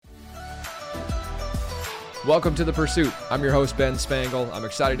Welcome to The Pursuit. I'm your host, Ben Spangle. I'm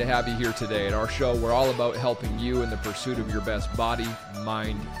excited to have you here today. At our show, we're all about helping you in the pursuit of your best body,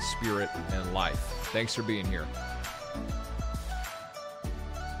 mind, spirit, and life. Thanks for being here.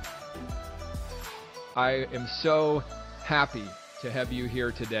 I am so happy to have you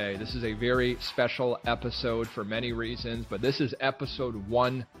here today. This is a very special episode for many reasons, but this is episode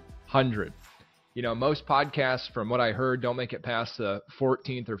 100. You know, most podcasts, from what I heard, don't make it past the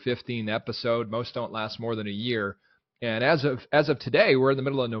 14th or 15th episode. Most don't last more than a year. And as of today, we're in the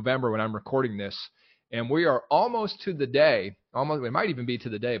middle of November when I'm recording this, and we are almost to the day, it might even be to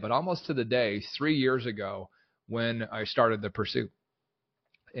the day, but almost to the day 3 years ago when I started The Pursuit.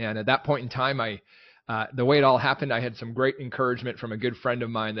 And at that point in time, the way it all happened, I had some great encouragement from a good friend of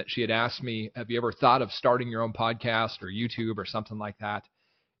mine that she had asked me, have you ever thought of starting your own podcast or YouTube or something like that?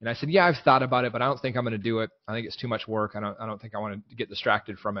 And I said, yeah, I've thought about it, but I don't think I'm going to do it. I think it's too much work. I don't think I want to get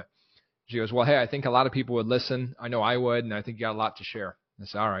distracted from it. She goes, well, hey, I think a lot of people would listen. I know I would, and I think you got a lot to share. I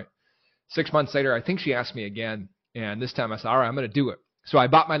said, all right. 6 months later, I think she asked me again, and this time I said, all right, I'm going to do it. So I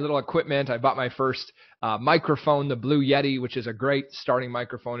bought my little equipment. I bought my first microphone, the Blue Yeti, which is a great starting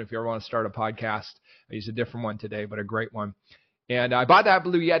microphone if you ever want to start a podcast. I use a different one today, but a great one. And I bought that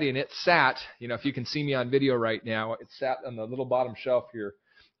Blue Yeti, and it sat, if you can see me on video right now, it sat on the little bottom shelf here.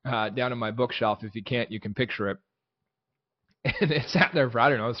 Down in my bookshelf. If you can't, you can picture it. And it sat there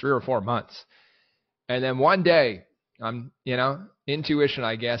for, 3 or 4 months. And then one day, intuition,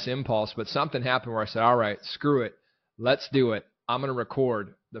 I guess, impulse, but something happened where I said, all right, screw it. Let's do it. I'm going to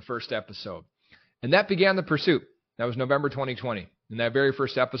record the first episode. And that began The Pursuit. That was November 2020. And that very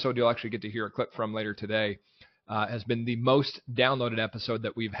first episode, you'll actually get to hear a clip from later today, has been the most downloaded episode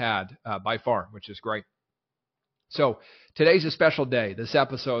that we've had by far, which is great. So today's a special day. This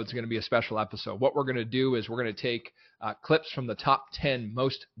episode is going to be a special episode. What we're going to do is we're going to take clips from the top 10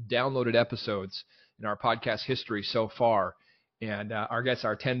 most downloaded episodes in our podcast history so far, and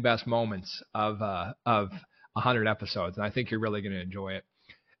our 10 best moments of 100 episodes. And I think you're really going to enjoy it.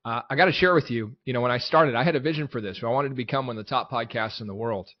 I got to share with you, when I started, I had a vision for this. I wanted to become one of the top podcasts in the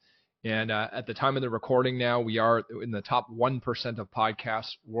world. And at the time of the recording now, we are in the top 1% of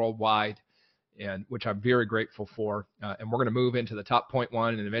podcasts worldwide, and which I'm very grateful for. And we're going to move into the top 0.1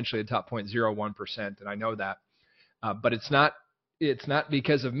 and eventually the top 0.01%. And I know that. But it's not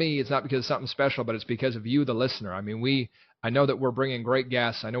because of me. It's not because of something special, but it's because of you, the listener. I know that we're bringing great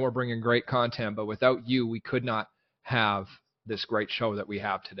guests. I know we're bringing great content, but without you, we could not have this great show that we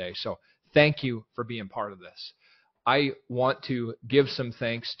have today. So thank you for being part of this. I want to give some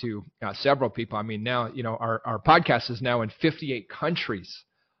thanks to several people. Now, our podcast is now in 58 countries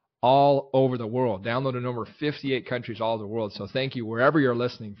all over the world, downloaded in over 58 countries all over the world. So thank you wherever you're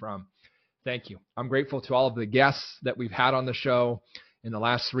listening from. Thank you. I'm grateful to all of the guests that we've had on the show in the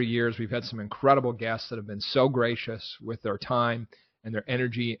last 3 years. We've had some incredible guests that have been so gracious with their time and their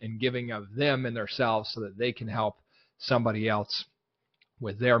energy and giving of them and themselves so that they can help somebody else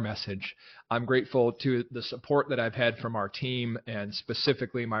with their message. I'm grateful to the support that I've had from our team, and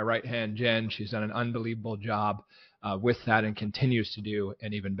specifically my right hand, Jen. She's done an unbelievable job with that and continues to do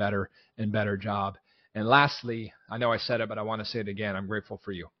an even better and better job. And lastly, I know I said it, but I want to say it again. I'm grateful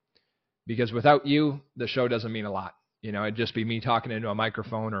for you, because without you, the show doesn't mean a lot. It'd just be me talking into a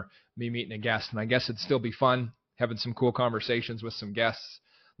microphone or me meeting a guest. And I guess it'd still be fun having some cool conversations with some guests,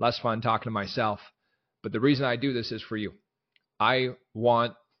 less fun talking to myself. But the reason I do this is for you. I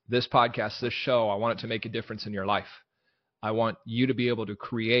want this podcast, this show, I want it to make a difference in your life. I want you to be able to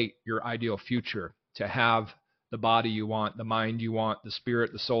create your ideal future, to have the body you want, the mind you want, the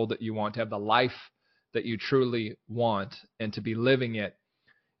spirit, the soul that you want, to have the life that you truly want, and to be living it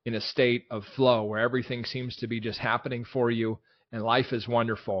in a state of flow where everything seems to be just happening for you and life is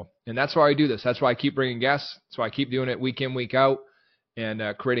wonderful. And that's why I do this. That's why I keep bringing guests. That's why I keep doing it week in, week out, and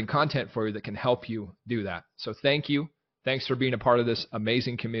creating content for you that can help you do that. So thank you. Thanks for being a part of this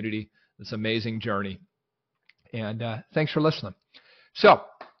amazing community, this amazing journey. And thanks for listening. So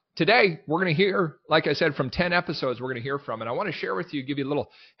today, we're going to hear, like I said, from 10 episodes we're going to hear from. And I want to share with you, give you a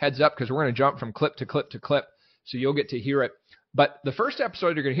little heads up, because we're going to jump from clip to clip to clip, so you'll get to hear it. But the first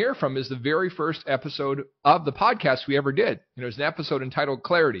episode you're going to hear from is the very first episode of the podcast we ever did. It was an episode entitled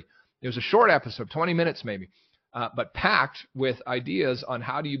Clarity. It was a short episode, 20 minutes maybe, but packed with ideas on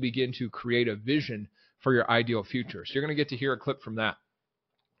how do you begin to create a vision for your ideal future. So you're going to get to hear a clip from that.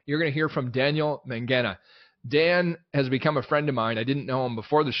 You're going to hear from Daniel Mangena. Dan has become a friend of mine. I didn't know him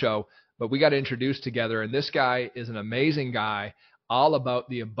before the show, but we got introduced together, and this guy is an amazing guy, all about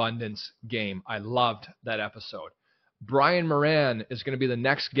the abundance game. I loved that episode. Brian Moran is going to be the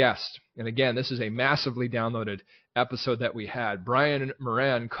next guest. And again, this is a massively downloaded episode that we had. Brian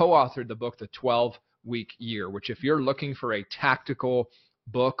Moran co-authored the book, The 12 Week year, which if you're looking for a tactical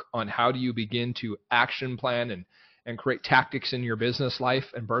book on how do you begin to action plan and create tactics in your business life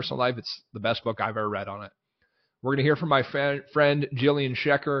and personal life, it's the best book I've ever read on it. We're going to hear from my friend Jillian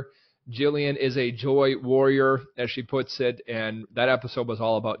Shecker. Jillian is a joy warrior, as she puts it, and that episode was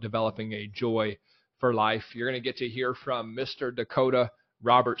all about developing a joy for life. You're going to get to hear from Mr. Dakota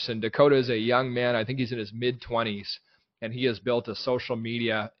Robertson. Dakota is a young man. I think he's in his mid-20s, and he has built a social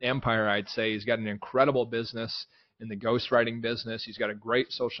media empire, I'd say. He's got an incredible business in the ghostwriting business. He's got a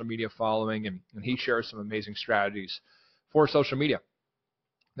great social media following, and he shares some amazing strategies for social media.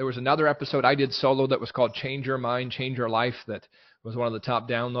 There was another episode I did solo that was called Change Your Mind, Change Your Life, that was one of the top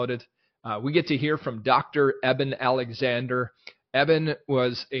downloaded. We get to hear from Dr. Eben Alexander. Eben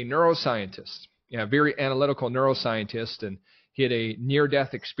was a neuroscientist, a very analytical neuroscientist, and he had a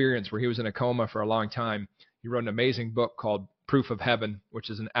near-death experience where he was in a coma for a long time. He wrote an amazing book called Proof of Heaven, which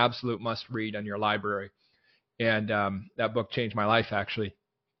is an absolute must-read on your library. And that book changed my life, actually.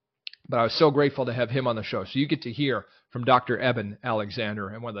 But I was so grateful to have him on the show. So you get to hear from Dr. Eben Alexander,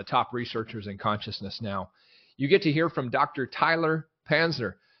 and one of the top researchers in consciousness now. You get to hear from Dr. Tyler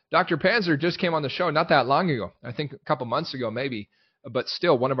Panzer. Dr. Panzer just came on the show not that long ago, I think a couple months ago maybe, but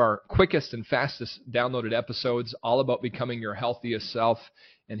still one of our quickest and fastest downloaded episodes, all about becoming your healthiest self.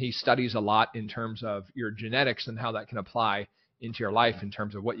 And he studies a lot in terms of your genetics and how that can apply into your life in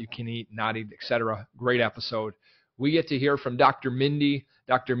terms of what you can eat, not eat, etc. Great episode. We get to hear from Dr. Mindy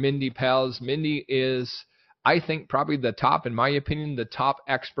Pelz. Mindy is, I think, probably the top, in my opinion, the top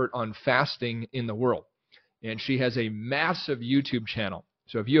expert on fasting in the world. And she has a massive YouTube channel.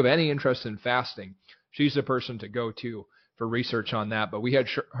 So if you have any interest in fasting, she's the person to go to for research on that. But we had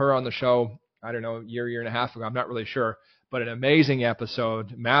her on the show, I don't know, a year and a half ago. I'm not really sure. But an amazing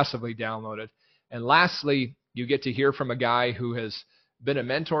episode, massively downloaded. And lastly, you get to hear from a guy who has been a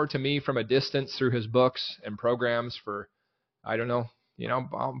mentor to me from a distance through his books and programs for, I don't know,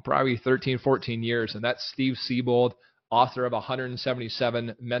 probably 13, 14 years. And that's Steve Siebold, author of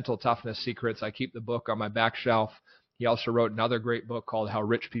 177 Mental Toughness Secrets. I keep the book on my back shelf. He also wrote another great book called How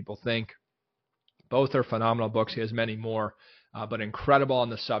Rich People Think. Both are phenomenal books. He has many more, but incredible on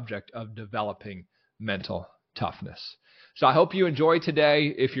the subject of developing mental toughness. So I hope you enjoy today.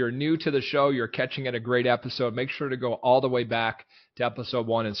 If you're new to the show, you're catching at a great episode. Make sure to go all the way back to episode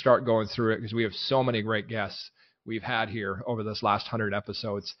 1 and start going through it, because we have so many great guests we've had here over this last 100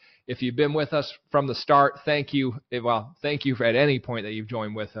 episodes. If you've been with us from the start, thank you. Well, thank you for at any point that you've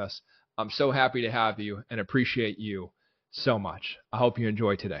joined with us. I'm so happy to have you and appreciate you so much. I hope you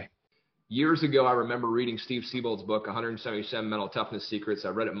enjoy today. Years ago, I remember reading Steve Siebold's book, 177 Mental Toughness Secrets.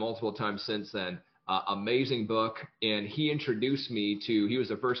 I've read it multiple times since then. Amazing book. And he was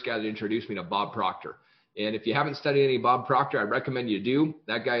the first guy that introduced me to Bob Proctor. And if you haven't studied any Bob Proctor, I recommend you do.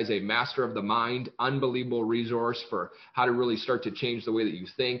 That guy is a master of the mind, unbelievable resource for how to really start to change the way that you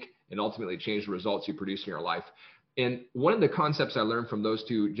think and ultimately change the results you produce in your life. And one of the concepts I learned from those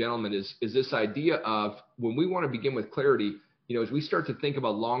two gentlemen is this idea of when we want to begin with clarity, as we start to think of a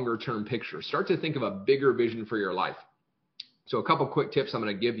longer term picture, start to think of a bigger vision for your life. So a couple quick tips I'm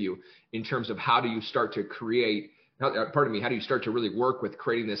going to give you in terms of how do you start to how do you start to really work with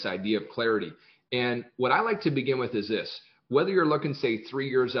creating this idea of clarity. And what I like to begin with is this: whether you're looking, say, 3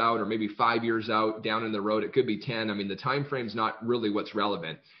 years out or maybe 5 years out down in the road, it could be 10. I mean, the time frame's not really what's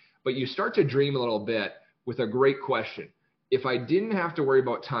relevant, but you start to dream a little bit with a great question. If I didn't have to worry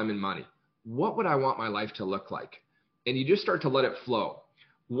about time and money, what would I want my life to look like? And you just start to let it flow.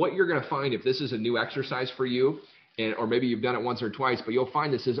 What you're going to find, if this is a new exercise for you, or maybe you've done it once or twice, but you'll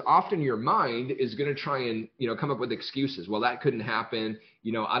find this is often your mind is going to try and, come up with excuses. Well, that couldn't happen.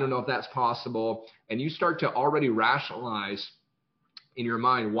 I don't know if that's possible. And you start to already rationalize in your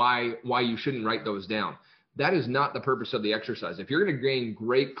mind why you shouldn't write those down. That is not the purpose of the exercise. If you're going to gain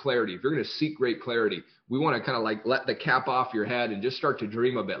great clarity, if you're going to seek great clarity, we want to kind of like let the cap off your head and just start to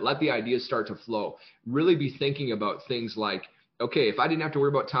dream a bit. Let the ideas start to flow. Really be thinking about things like, okay, if I didn't have to worry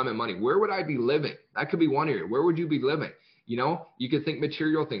about time and money, where would I be living? That could be one area. Where would you be living? You could think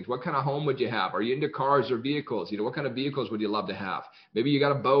material things. What kind of home would you have? Are you into cars or vehicles? What kind of vehicles would you love to have? Maybe you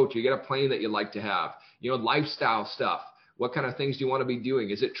got a boat, you got a plane that you'd like to have. Lifestyle stuff. What kind of things do you want to be doing?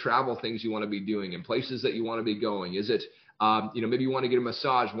 Is it travel things you want to be doing and places that you want to be going? Is it, maybe you want to get a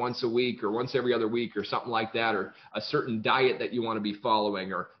massage once a week or once every other week or something like that, or a certain diet that you want to be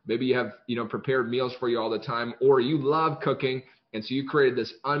following, or maybe you have, prepared meals for you all the time, or you love cooking. And so you created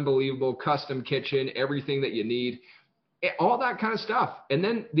this unbelievable custom kitchen, everything that you need, all that kind of stuff. And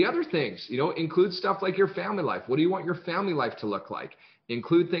then the other things, include stuff like your family life. What do you want your family life to look like?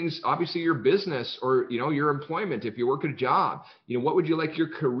 Include things, obviously your business or, your employment. If you work at a job, what would you like your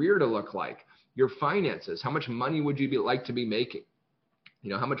career to look like? Your finances, how much money would you like to be making?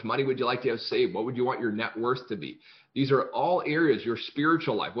 How much money would you like to have saved? What would you want your net worth to be? These are all areas. Your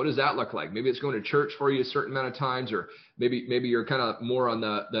spiritual life, what does that look like? Maybe it's going to church for you a certain amount of times, or maybe you're kind of more on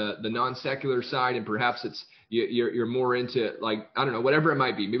the non-secular side, and perhaps it's you're more into, like, I don't know, whatever it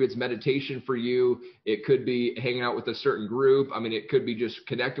might be. Maybe it's meditation for you. It could be hanging out with a certain group. I mean, it could be just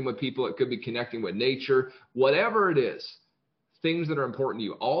connecting with people. It could be connecting with nature. Whatever it is, things that are important to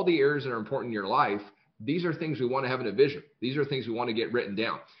you, all the areas that are important in your life, these are things we want to have in a vision. These are things we want to get written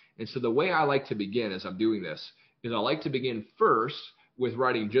down. And so the way I like to begin as I'm doing this is I like to begin first with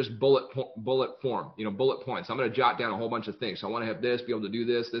writing just bullet form, bullet points. I'm going to jot down a whole bunch of things. So I want to have this, be able to do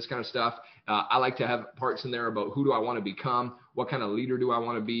this kind of stuff. I like to have parts in there about who do I want to become? What kind of leader do I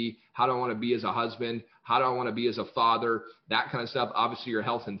want to be? How do I want to be as a husband? How do I want to be as a father? That kind of stuff. Obviously your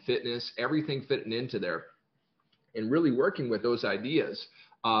health and fitness, everything fitting into there, and really working with those ideas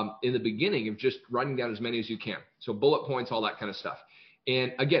in the beginning of just writing down as many as you can. So bullet points, all that kind of stuff.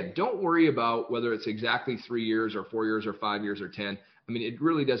 And again, don't worry about whether it's exactly 3 years or 4 years or 5 years or 10. I mean, it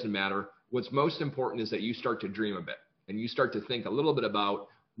really doesn't matter. What's most important is that you start to dream a bit and you start to think a little bit about,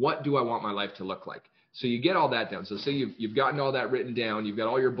 what do I want my life to look like? So you get all that down. So say you've gotten all that written down. You've got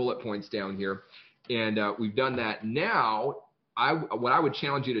all your bullet points down here, and we've done that. Now, what I would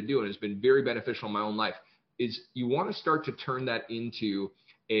challenge you to do, and it's been very beneficial in my own life, is you want to start to turn that into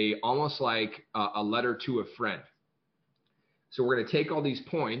almost like a letter to a friend. So we're going to take all these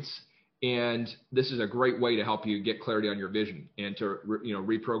points, and this is a great way to help you get clarity on your vision and to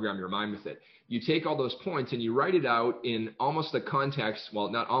reprogram your mind with it. You take all those points and you write it out in almost the context, well,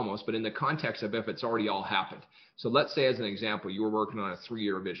 not almost, but in the context of if it's already all happened. So let's say, as an example, you were working on a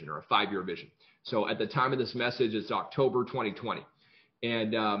 3-year vision or a 5-year vision. So at the time of this message, it's October 2020.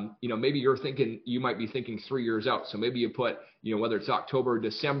 And, maybe you're thinking, you might be thinking 3 years out. So maybe you put, whether it's October,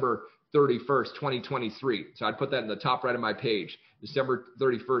 December 31st, 2023. So I'd put that in the top right of my page, December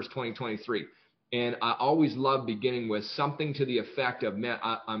 31st, 2023. And I always love beginning with something to the effect of, man,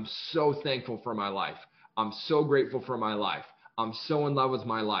 I'm so thankful for my life. I'm so grateful for my life. I'm so in love with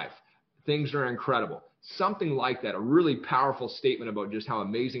my life. Things are incredible. Something like that, a really powerful statement about just how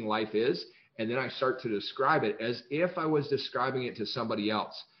amazing life is. And then I start to describe it as if I was describing it to somebody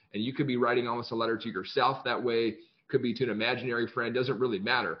else. And you could be writing almost a letter to yourself that way. Could be to an imaginary friend, doesn't really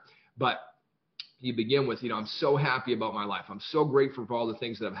matter. But you begin with, I'm so happy about my life. I'm so grateful for all the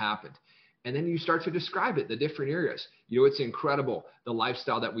things that have happened. And then you start to describe it, the different areas. It's incredible, the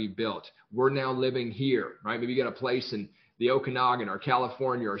lifestyle that we built. We're now living here, right? Maybe you got a place in the Okanagan or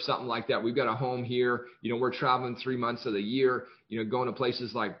California or something like that. We've got a home here. We're traveling 3 months of the year, going to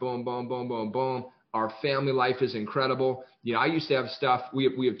places like boom, boom, boom, boom, boom. Our family life is incredible. I used to have stuff. We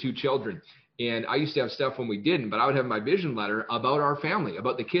have 2 children. And I used to have stuff when we didn't, but I would have my vision letter about our family,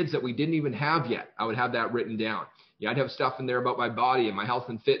 about the kids that we didn't even have yet. I would have that written down. I'd have stuff in there about my body and my health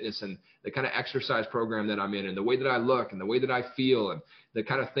and fitness and the kind of exercise program that I'm in and the way that I look and the way that I feel and the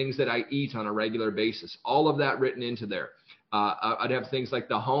kind of things that I eat on a regular basis. All of that written into there. I'd have things like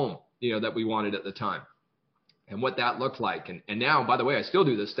the home, that we wanted at the time, and what that looked like. And now, by the way, I still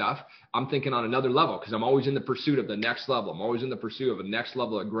do this stuff. I'm thinking on another level because I'm always in the pursuit of the next level. I'm always in the pursuit of a next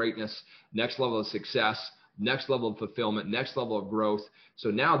level of greatness, next level of success, next level of fulfillment, next level of growth. So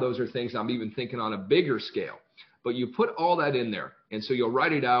now those are things I'm even thinking on a bigger scale. But you put all that in there. And so you'll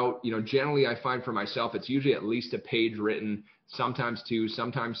write it out. Generally I find for myself, it's usually at least a page written, sometimes 2,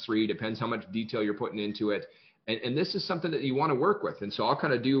 sometimes 3, depends how much detail you're putting into it. And this is something that you want to work with. And so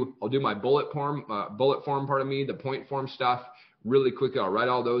I'll do my bullet form, the point form stuff really quickly. I'll write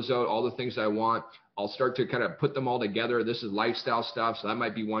all those out, all the things I want. I'll start to kind of put them all together. This is lifestyle stuff. So that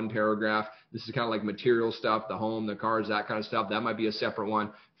might be one paragraph. This is kind of like material stuff, the home, the cars, that kind of stuff. That might be a separate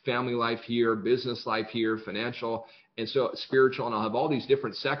one. Family life here, business life here, financial, and so spiritual. And I'll have all these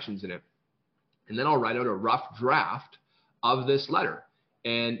different sections in it. And then I'll write out a rough draft of this letter.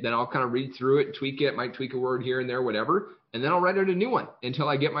 And then I'll kind of read through it, tweak it, might tweak a word here and there, whatever. And then I'll write out a new one until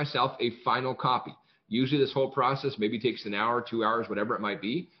I get myself a final copy. Usually this whole process maybe takes an hour, 2 hours, whatever it might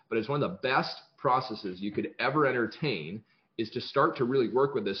be. But it's one of the best processes you could ever entertain, is to start to really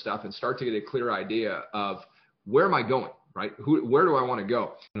work with this stuff and start to get a clear idea of, where am I going, right? Where do I want to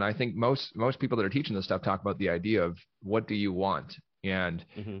go? And I think most people that are teaching this stuff talk about the idea of, what do you want? And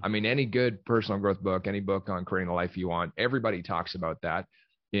I mean, any good personal growth book, any book on creating the life you want, everybody talks about that.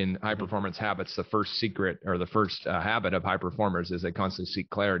 In High Performance Habits, the first secret, or the first habit of high performers, is they constantly seek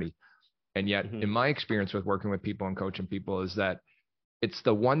clarity. And yet, in my experience with working with people and coaching people, is that it's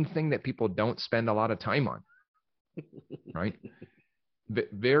the one thing that people don't spend a lot of time on, right?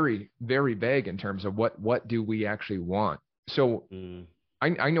 very, very vague in terms of what do we actually want. So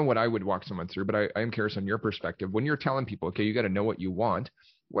I know what I would walk someone through, but I am curious on your perspective. When you're telling people, okay, you got to know what you want,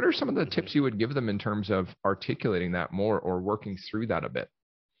 what are some of the tips you would give them in terms of articulating that more or working through that a bit?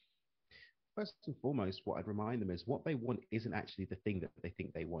 First and foremost, what I'd remind them is what they want isn't actually the thing that they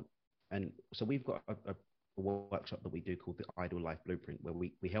think they want. And so we've got a workshop that we do called the Ideal Life Blueprint, where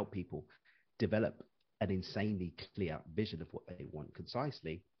we help people develop an insanely clear vision of what they want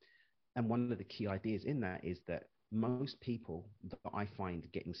concisely. And one of the key ideas in that is that most people that I find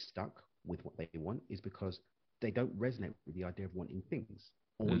getting stuck with what they want is because they don't resonate with the idea of wanting things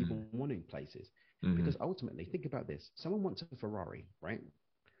or even wanting places. Because ultimately, think about this. Someone wants a Ferrari, right?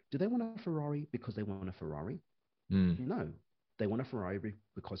 Do they want a Ferrari because they want a Ferrari? No. They want a Ferrari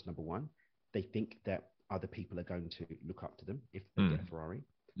because, number one, they think that other people are going to look up to them if they get a Ferrari.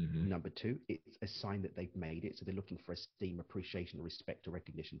 Number two, it's a sign that they've made it. So they're looking for esteem, appreciation, respect, or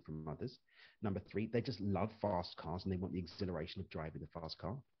recognition from others. Number three, they just love fast cars and they want the exhilaration of driving the fast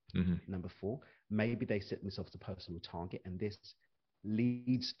car. Number four, maybe they set themselves a personal target, and this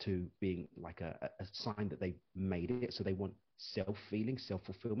leads to being like a sign that they've made it. So they want self-feeling,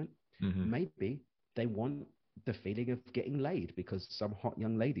 self-fulfillment. Maybe they want the feeling of getting laid because some hot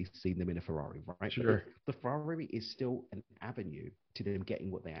young lady's seen them in a Ferrari, right? Sure. The Ferrari is still an avenue to them getting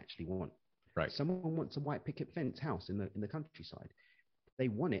what they actually want. Right. Someone wants a white picket fence house in the countryside. They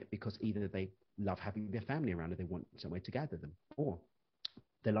want it because either they love having their family around or they want somewhere to gather them, or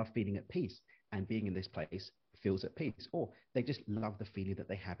they love feeling at peace and being in this place feels at peace, or they just love the feeling that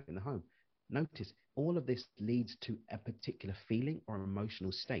they have in the home. Notice all of this leads to a particular feeling or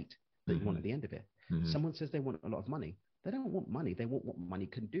emotional state that you want at the end of it. Someone says they want a lot of money. They don't want money. They want what money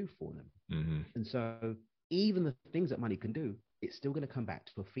can do for them. And so even the things that money can do, it's still going to come back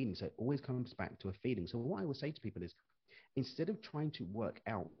to a feeling. So it always comes back to a feeling. So what I would say to people is, instead of trying to work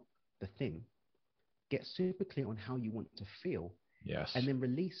out the thing, get super clear on how you want to feel. Yes. And then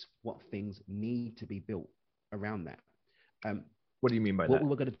release what things need to be built around that. What do you mean by that? What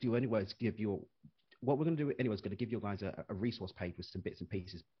we're going to do anyway is give you you guys a resource page with some bits and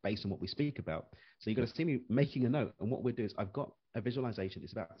pieces based on what we speak about. So you're going to see me making a note. And what we'll do is I've got a visualization.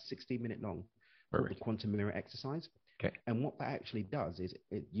 It's about 16-minute long. Called the quantum mirror exercise. Okay. And what that actually does is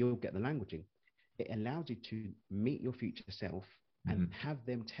you'll get the languaging. It allows you to meet your future self and have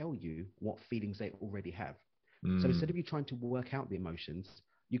them tell you what feelings they already have. So instead of you trying to work out the emotions,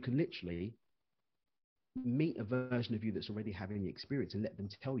 you can literally meet a version of you that's already having the experience and let them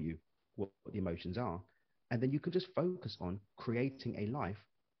tell you what the emotions are. And then you can just focus on creating a life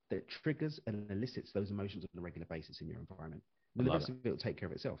that triggers and elicits those emotions on a regular basis in your environment. And the rest of it will take care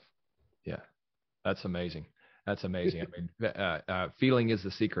of itself. Yeah, that's amazing. That's amazing. I mean, feeling is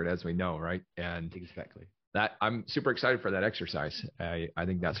the secret, as we know, right? And exactly that I'm super excited for that exercise. I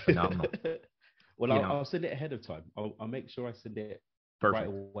think that's phenomenal. Well, I'll send it ahead of time. I'll make sure I send it right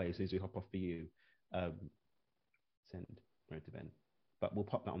away as soon as we hop off for you. Send right to Ben. But we'll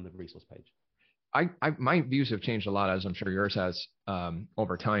pop that on the resource page. My views have changed a lot, as I'm sure yours has,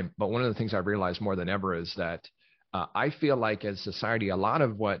 over time. But one of the things I've realized more than ever is that I feel like as society, a lot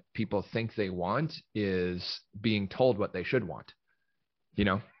of what people think they want is being told what they should want,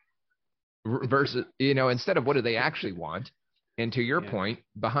 versus, instead of what do they actually want. And to your point,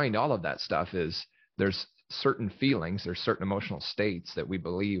 behind all of that stuff is there's certain feelings, there's certain emotional states that we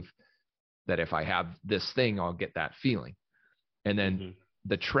believe that if I have this thing, I'll get that feeling. And then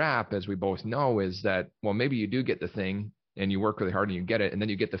the trap, as we both know, is that, well, maybe you do get the thing and you work really hard and you get it, and then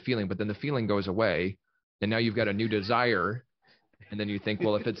you get the feeling, but then the feeling goes away. And now you've got a new desire. And then you think,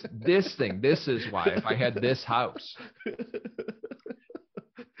 well, if it's this thing, this is why, if I had this house.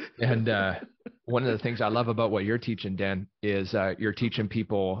 And one of the things I love about what you're teaching, Dan, is you're teaching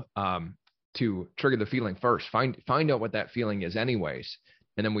people to trigger the feeling first. Find out what that feeling is anyways.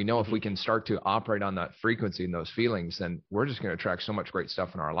 And then we know if we can start to operate on that frequency and those feelings, then we're just going to attract so much great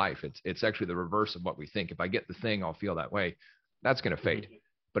stuff in our life. It's actually the reverse of what we think. If I get the thing, I'll feel that way. That's going to fade.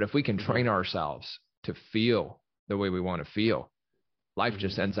 But if we can train ourselves to feel the way we want to feel, life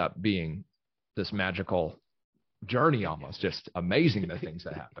just ends up being this magical journey, almost just amazing, the things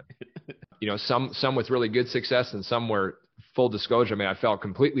that happen. Some with really good success and some where, full disclosure, I mean, I fell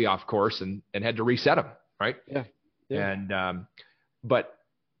completely off course and had to reset them. Right. Yeah. And, but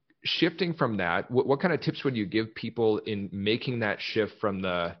shifting from that, what kind of tips would you give people in making that shift from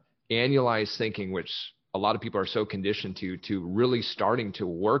the annualized thinking, which a lot of people are so conditioned to really starting to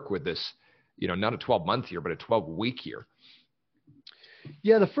work with this, not a 12-month year, but a 12-week year?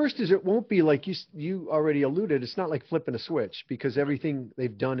 Yeah, the first is it won't be like you already alluded. It's not like flipping a switch because everything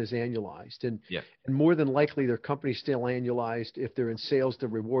they've done is annualized, Yeah, and more than likely their company's still annualized. If they're in sales, the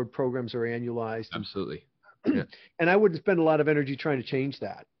reward programs are annualized, absolutely. Yeah. and I wouldn't spend a lot of energy trying to change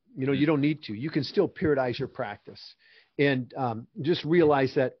that. Mm. You don't need to. You can still periodize your practice, and just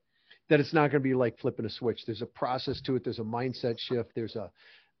realize that it's not going to be like flipping a switch. There's a process to it. There's a mindset shift. There's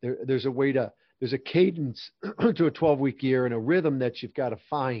a way to there's a cadence to a 12-week year and a rhythm that you've got to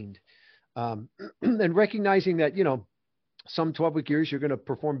find. And recognizing that, some 12-week years you're going to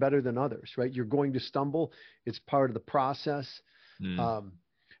perform better than others, right? You're going to stumble. It's part of the process. Mm.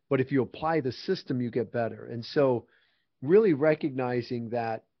 But if you apply the system, you get better. And so really recognizing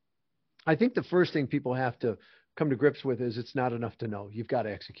that, I think the first thing people have to come to grips with is it's not enough to know. You've got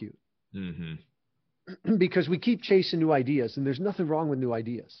to execute. Because we keep chasing new ideas, and there's nothing wrong with new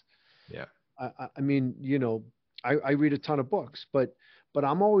ideas. Yeah. I mean, I read a ton of books, but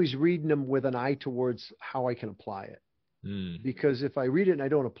I'm always reading them with an eye towards how I can apply it. Because if I read it and I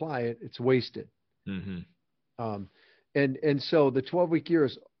don't apply it, it's wasted. And so the 12-week year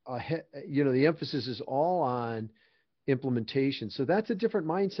is, the emphasis is all on implementation. So that's a different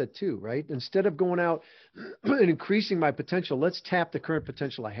mindset too, right? Instead of going out and increasing my potential, let's tap the current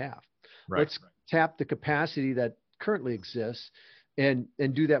potential I have. Right. Let's tap the capacity that currently exists and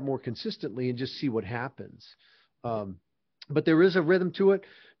do that more consistently and just see what happens. But there is a rhythm to it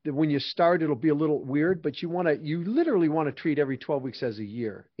that when you start, it'll be a little weird, but you literally want to treat every 12 weeks as a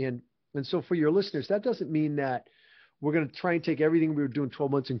year. And so for your listeners, that doesn't mean that we're going to try and take everything we were doing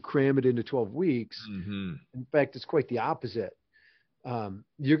 12 months and cram it into 12 weeks. In fact, it's quite the opposite.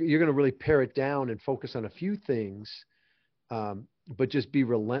 You're going to really pare it down and focus on a few things, but just be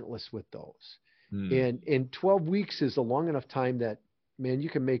relentless with those. And 12 weeks is a long enough time that, man, you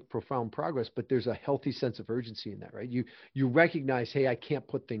can make profound progress, but there's a healthy sense of urgency in that, right? You recognize, hey, I can't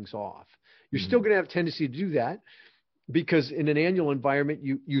put things off. You're still going to have a tendency to do that because in an annual environment,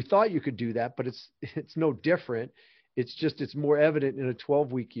 you thought you could do that, but it's no different. It's more evident in a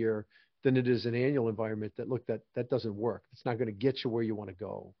 12-week year than it is an annual environment that doesn't work. It's not going to get you where you want to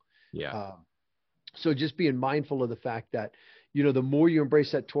go. Yeah. So just being mindful of the fact that, the more you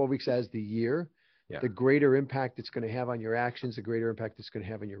embrace that 12 weeks as the year, the greater impact it's going to have on your actions, the greater impact it's going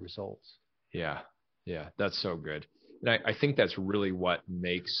to have on your results. Yeah. Yeah. That's so good. And I think that's really what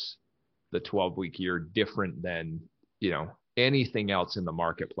makes the 12-week year different than, anything else in the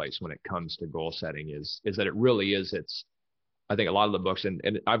marketplace when it comes to goal setting is that it really is. I think a lot of the books, and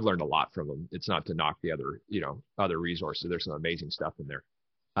I've learned a lot from them. It's not to knock the other resources. There's some amazing stuff in there.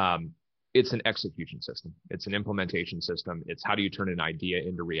 It's an execution system. It's an implementation system. It's how do you turn an idea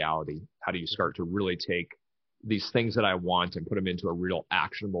into reality? How do you start to really take these things that I want and put them into a real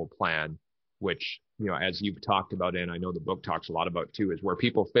actionable plan, which, as you've talked about, and I know the book talks a lot about too, is where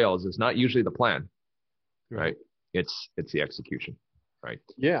people fail is it's not usually the plan, right? It's the execution, right?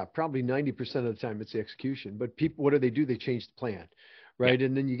 Yeah, probably 90% of the time it's the execution. But people, what do? They change the plan, right? Yeah.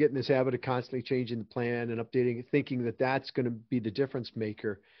 And then you get in this habit of constantly changing the plan and updating it, thinking that that's going to be the difference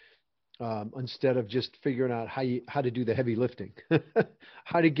maker, instead of just figuring out how to do the heavy lifting,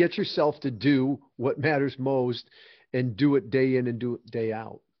 how to get yourself to do what matters most and do it day in and do it day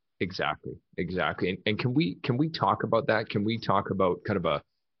out. Exactly. And can we talk about that? Can we talk about kind of a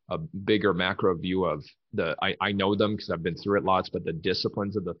bigger macro view of I know them because I've been through it lots, but the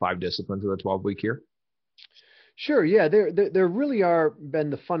disciplines of the 5 disciplines of the 12-week year? Sure. Yeah. There really are been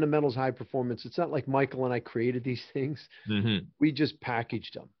the fundamentals of high performance. It's not like Michael and I created these things. We just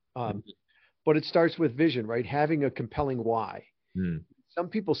packaged them. But it starts with vision, right? Having a compelling why. Some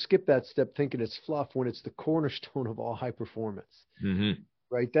people skip that step thinking it's fluff when it's the cornerstone of all high performance,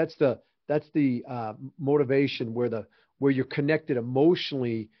 right? That's the motivation where you're connected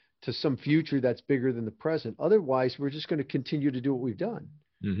emotionally to some future that's bigger than the present. Otherwise, we're just going to continue to do what we've done.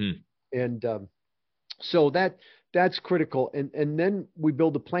 And so that's critical. And then we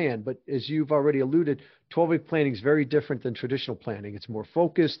build a plan. But as you've already alluded, 12-week planning is very different than traditional planning. It's more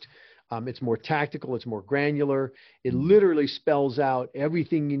focused. It's more tactical. It's more granular. It literally spells out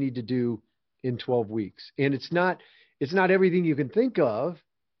everything you need to do in 12 weeks. And it's not everything you can think of.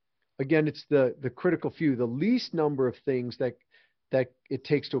 Again, it's the critical few, the least number of things that it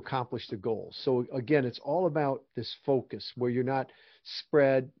takes to accomplish the goal. So again, it's all about this focus where you're not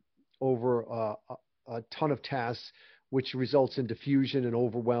spread over a ton of tasks, which results in diffusion and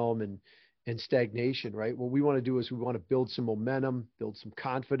overwhelm and stagnation, right? What we want to do is we want to build some momentum, build some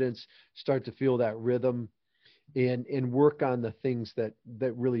confidence, start to feel that rhythm, and work on the things that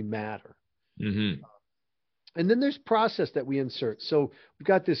really matter. And then there's process that we insert. So we've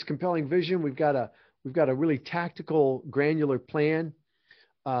got this compelling vision. We've got a really tactical, granular plan.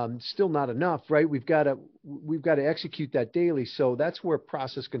 still not enough, right? We've got to execute that daily. So that's where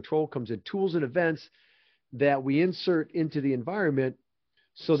process control comes in. Tools and events that we insert into the environment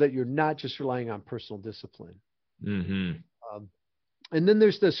so that you're not just relying on personal discipline. Mm-hmm. And then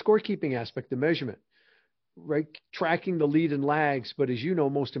there's the scorekeeping aspect, the measurement, right? Tracking the lead and lags, but as you know,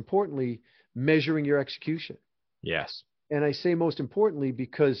 most importantly, measuring your execution. Yes. And I say most importantly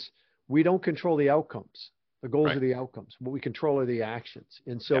because we don't control the outcomes. The goals are the outcomes. What we control are the actions.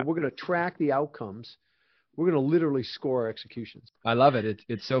 And so we're going to track the outcomes. We're going to literally score our executions. I love it.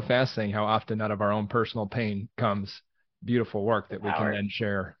 It's so fascinating how often out of our own personal pain comes beautiful work that we can then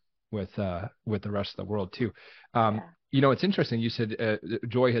share with the rest of the world too. It's interesting. You said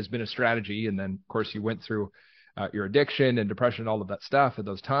joy has been a strategy, and then of course you went through your addiction and depression, all of that stuff at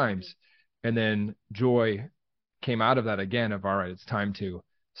those times, and then joy came out of that again. Of all right, it's time to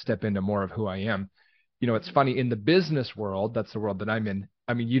step into more of who I am. It's funny in the business world. That's the world that I'm in.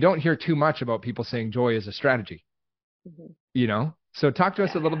 I mean, you don't hear too much about people saying joy is a strategy. So talk to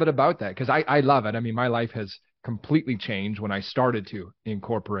us a little bit about that, because I love it. I mean, my life has completely changed when I started to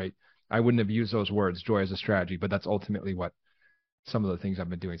incorporate. I wouldn't have used those words, joy as a strategy, but that's ultimately what some of the things I've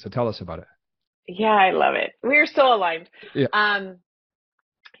been doing. So tell us about it. Yeah, I love it. We're so aligned. Yeah.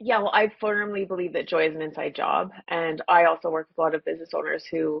 Well, I firmly believe that joy is an inside job. And I also work with a lot of business owners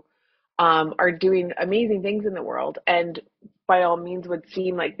who are doing amazing things in the world and by all means would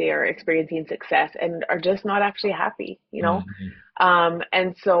seem like they are experiencing success and are just not actually happy,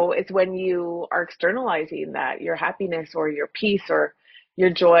 And so it's when you are externalizing that, your happiness or your peace or your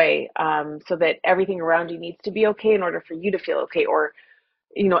joy, so that everything around you needs to be okay in order for you to feel okay, or,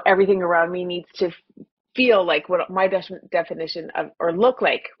 everything around me needs to feel like what my definition of, or look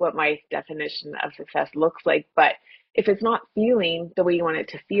like what my definition of success looks like. But if it's not feeling the way you want it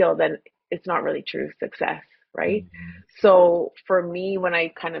to feel, then it's not really true success, right? Mm-hmm. So for me, when I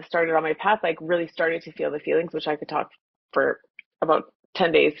kind of started on my path, like really started to feel the feelings, which I could talk for about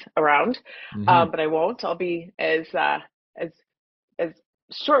 10 days around, but I won't. I'll be as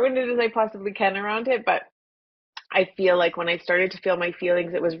short-winded as I possibly can around it. But I feel like when I started to feel my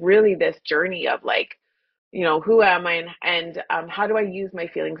feelings, it was really this journey of like, who am I and how do I use my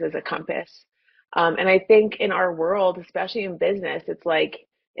feelings as a compass? And I think in our world, especially in business, it's like,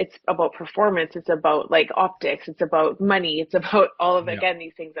 it's about performance. It's about like optics. It's about money. It's about all of, again,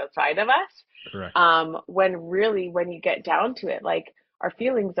 these things outside of us. Correct. When you get down to it, like our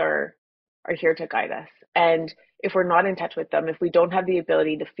feelings are here to guide us. And if we're not in touch with them, if we don't have the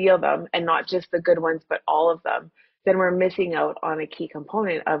ability to feel them, and not just the good ones, but all of them, then we're missing out on a key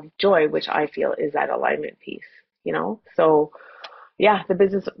component of joy, which I feel is that alignment piece, So yeah,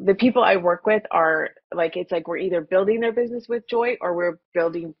 the people I work with are like, it's like we're either building their business with joy or we're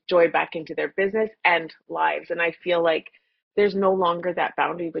building joy back into their business and lives. And I feel like there's no longer that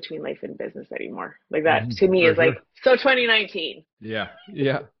boundary between life and business anymore. Like that to me is like, so 2019. Yeah.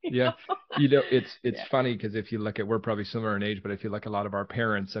 It's funny because if you look at, we're probably similar in age, but if you look at a lot of our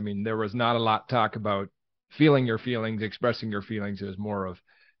parents, I mean, there was not a lot talk about feeling your feelings, expressing your feelings. It was more of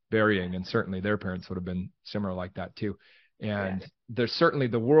burying, and certainly their parents would have been similar like that too. And there's certainly,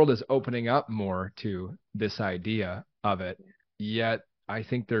 the world is opening up more to this idea of it. Yet I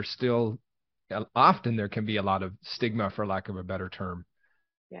think there's still, often there can be a lot of stigma, for lack of a better term,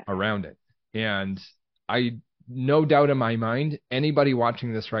 around it. And I, no doubt in my mind, anybody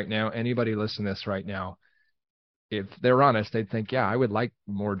watching this right now, anybody listening to this right now, if they're honest, they'd think, I would like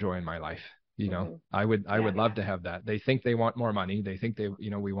more joy in my life. I would love to have that. They think they want more money. They think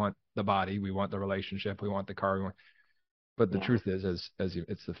we want the body, we want the relationship, we want the car, but the truth is,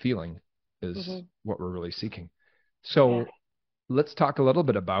 it's the feeling is what we're really seeking. So let's talk a little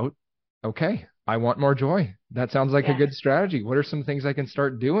bit about, I want more joy. That sounds like a good strategy. What are some things I can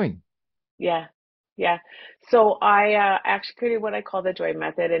start doing? Yeah. So I actually created what I call the joy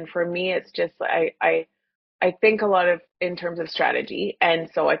method. And for me, it's just, I think a lot of in terms of strategy. And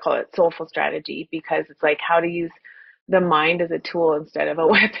so I call it soulful strategy, because it's like how to use the mind as a tool instead of a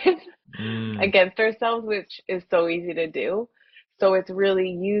weapon against ourselves, which is so easy to do. So it's really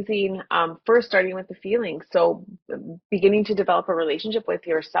using, first starting with the feelings. So beginning to develop a relationship with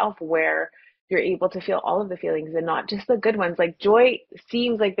yourself where you're able to feel all of the feelings and not just the good ones. Like joy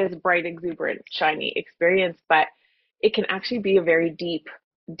seems like this bright, exuberant, shiny experience, but it can actually be a very deep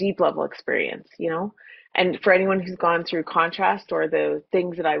level experience, And for anyone who's gone through contrast, or the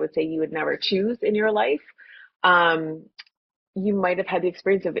things that I would say you would never choose in your life, you might have had the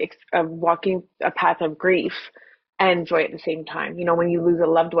experience of walking a path of grief and joy at the same time. When you lose a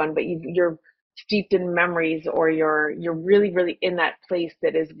loved one, but you're steeped in memories, or you're really, really in that place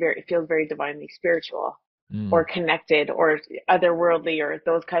that is feels very divinely spiritual. or connected or otherworldly or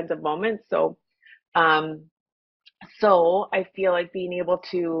those kinds of moments. So, so I feel like being able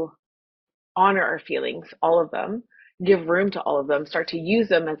to honor our feelings, all of them, give room to all of them, start to use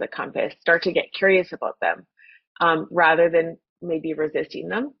them as a compass, start to get curious about them, rather than maybe resisting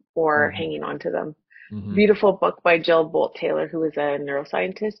them or hanging on to them. Beautiful book by Jill Bolte Taylor, who is a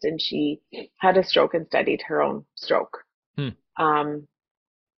neuroscientist, and she had a stroke and studied her own stroke.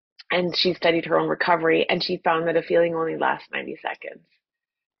 And she studied her own recovery, and she found that a feeling only lasts 90 seconds.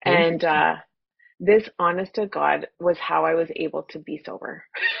 And this, honest to God, was how I was able to be sober.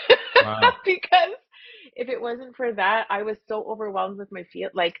 Wow. Because if it wasn't for that, I was so overwhelmed with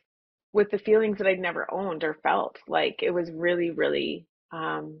with the feelings that I'd never owned or felt. Like, it was really, really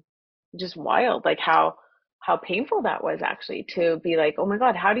just wild, like how painful that was, actually, to be like, oh my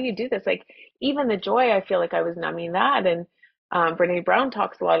God, how do you do this? Like, even the joy, I feel like I was numbing that. And Brene Brown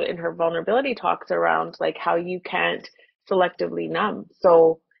talks a lot in her vulnerability talks around like how you can't selectively numb.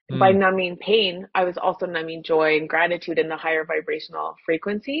 So by numbing pain, I was also numbing joy and gratitude in the higher vibrational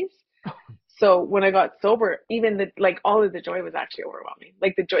frequencies. So when I got sober, even all of the joy was actually overwhelming.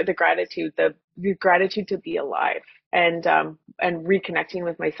 Like the joy, the gratitude to be alive, and reconnecting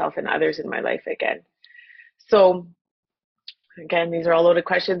with myself and others in my life again. So again, these are all loaded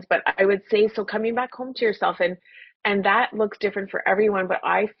questions, but I would say, so coming back home to yourself, and that looks different for everyone, but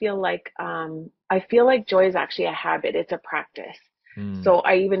I feel like joy is actually a habit. It's a practice. So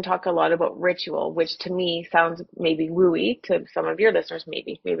I even talk a lot about ritual, which to me sounds maybe wooey to some of your listeners,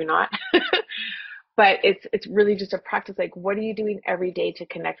 maybe not. But it's really just a practice. Like, what are you doing every day to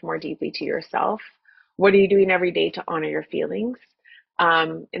connect more deeply to yourself? What are you doing every day to honor your feelings?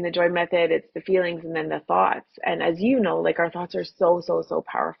 In the Joy Method, it's the feelings and then the thoughts. And as you know, like, our thoughts are so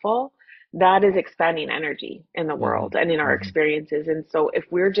powerful. That is expanding energy in the world and in our experiences. And so if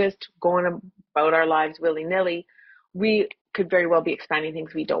we're just going about our lives willy-nilly, we could very well be expanding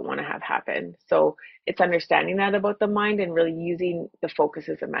things we don't want to have happen. So it's understanding that about the mind and really using the focus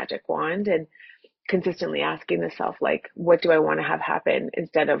as a magic wand and consistently asking the self, like, what do I want to have happen,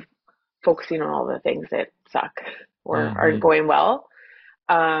 instead of focusing on all the things that suck or aren't going well.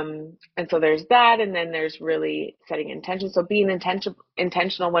 And so there's that. And then there's really setting intention. So being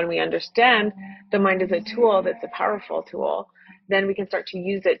intentional when we understand the mind is a tool, that's a powerful tool, then we can start to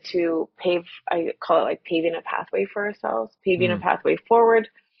use it to I call it like paving a pathway for ourselves, paving a pathway forward,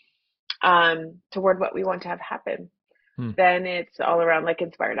 toward what we want to have happen. Then it's all around like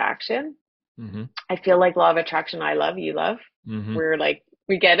inspired action. I feel like law of attraction, I love, you love. We're like,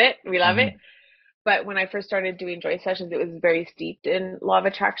 we get it, we love it. But when I first started doing joy sessions, it was very steeped in law of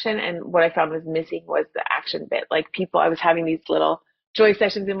attraction. And what I found was missing was the action bit. Like, I was having these little joy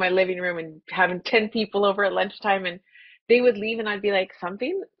sessions in my living room and having 10 people over at lunchtime, and they would leave and I'd be like,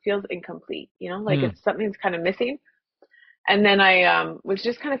 something feels incomplete, it's something's kind of missing. And then I was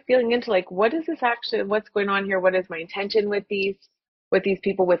just kind of feeling into like, what is this actually, what's going on here? What is my intention with these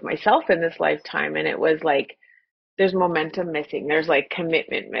people, with myself in this lifetime? And it was like, there's momentum missing. There's like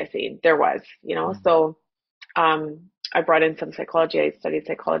commitment missing. There was, so I brought in some psychology. I studied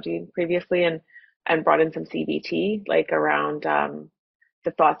psychology previously and brought in some CBT, like around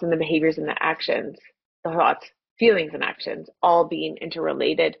the thoughts and the behaviors and the actions, the thoughts, feelings and actions all being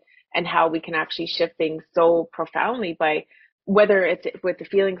interrelated, and how we can actually shift things so profoundly by whether it's with the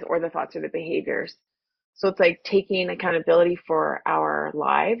feelings or the thoughts or the behaviors. So it's like taking accountability for our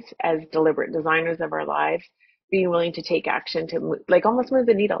lives as deliberate designers of our lives, being willing to take action to almost move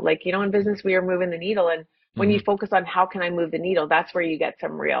the needle. Like, in business, we are moving the needle. And when you focus on how can I move the needle, that's where you get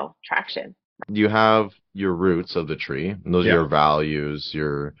some real traction. You have your roots of the tree, and those are your values,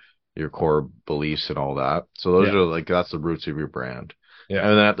 your core beliefs and all that. So those are that's the roots of your brand. Yeah.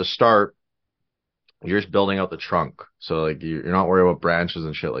 And then at the start, you're just building out the trunk. So you're not worried about branches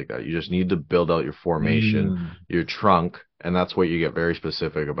and shit like that. You just need to build out your formation, your trunk. And that's what you get very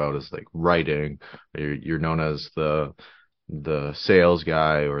specific about, is like writing. You're known as the sales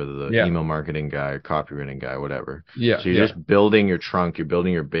guy or the email marketing guy or copywriting guy, whatever. Yeah. So you're just building your trunk. You're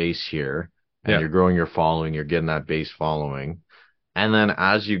building your base here, and you're growing your following. You're getting that base following. And then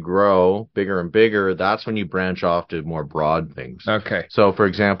as you grow bigger and bigger, that's when you branch off to more broad things. Okay. So, for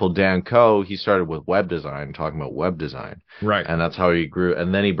example, Dan Coe, he started with web design, talking about web design. Right. And that's how he grew.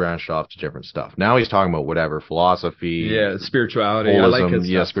 And then he branched off to different stuff. Now he's talking about whatever, philosophy. Yeah, spirituality. Holism, I like his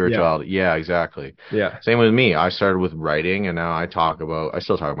stuff. Spirituality. Yeah, exactly. Yeah. Same with me. I started with writing, and now I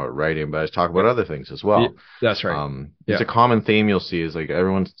still talk about writing, but I talk about other things as well. That's right. It's a common theme you'll see is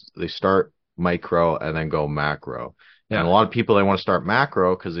they start micro and then go macro. Yeah. And a lot of people, they want to start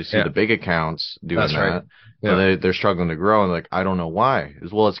macro because they see the big accounts doing that. Right. So they're struggling to grow, and like, I don't know why.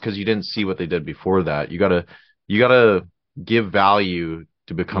 As well, it's because you didn't see what they did before that. You gotta give value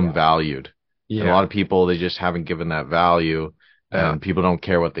to become valued. And a lot of people, they just haven't given that value, and people don't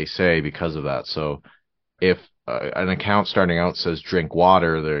care what they say because of that. So if an account starting out says drink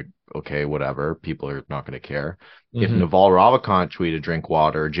water, they're okay, whatever. People are not going to care. If Naval Ravikant tweeted drink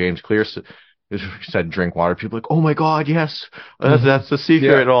water, James Clear said drink water, people are like, oh my God, yes, that's the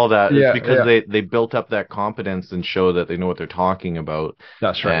secret and all that. It's because they built up that competence and show that they know what they're talking about.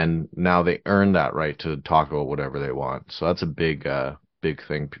 That's right. And now they earn that right to talk about whatever they want. So that's a big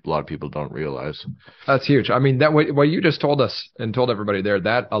thing a lot of people don't realize. That's huge. I mean, that what you just told us and told everybody there,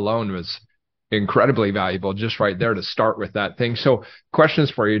 that alone was incredibly valuable just right there to start with that thing. So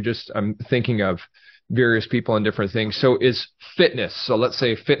questions for you, just I'm thinking of various people and different things. So is fitness, so let's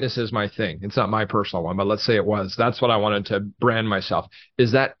say fitness is my thing. It's not my personal one, but let's say it was. That's what I wanted to brand myself.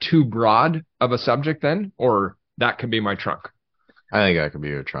 Is that too broad of a subject then, or that can be my trunk? I think that could be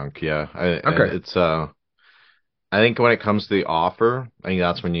your trunk. Yeah. Okay. It's I think when it comes to the offer, I think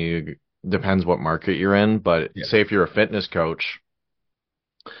that's when depends what market you're in, but say if you're a fitness coach,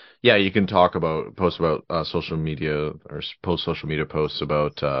 yeah, you can post about social media or post social media posts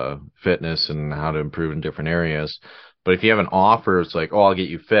about fitness and how to improve in different areas. But if you have an offer, it's like, oh, I'll get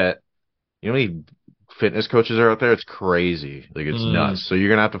you fit. You know how many fitness coaches are out there? It's crazy. Like, it's nuts. So you're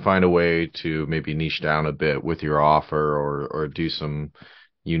going to have to find a way to maybe niche down a bit with your offer or do some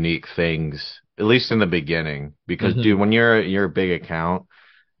unique things, at least in the beginning. Because, dude, when you're a big account,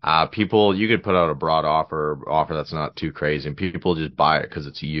 you could put out a broad offer that's not too crazy, and people just buy it because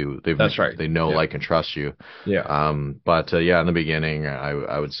it's you. That's right. They know, like, and trust you. Yeah. But in the beginning,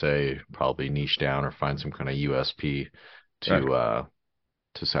 I would say probably niche down or find some kind of USP to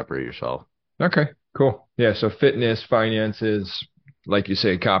separate yourself. Okay, cool. Yeah. So fitness, finances, like you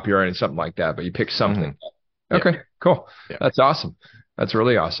say, copywriting, something like that. But you pick something. Okay, cool. Yeah. That's awesome. That's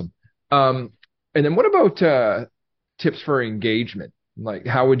really awesome. And then what about tips for engagement? Like,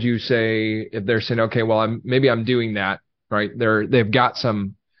 how would you say if they're saying, okay, well, I'm doing that, right? They've got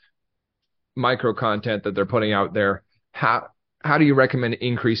some micro content that they're putting out there. How do you recommend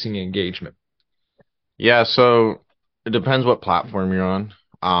increasing engagement? Yeah, so it depends what platform you're on.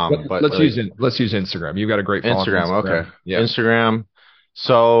 But let's use Instagram. You've got a great following. Instagram, okay. Yeah. Instagram.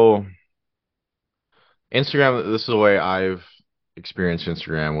 So Instagram, this is the way I've experienced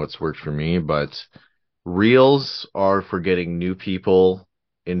Instagram, what's worked for me, but Reels are for getting new people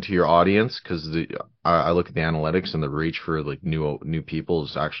into your audience, because I look at the analytics and the reach for like new people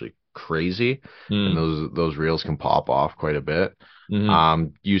is actually crazy, and those Reels can pop off quite a bit.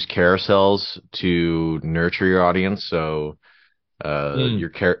 Use carousels to nurture your audience, so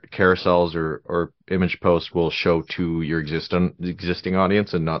your carousels or image posts will show to your existing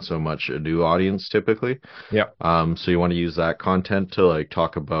audience and not so much a new audience typically. Yeah. So you want to use that content to like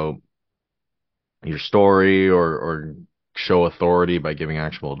talk about your story or show authority by giving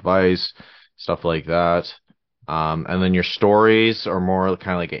actual advice, stuff like that. And then your stories are more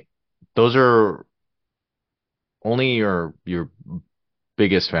kind of like, those are only your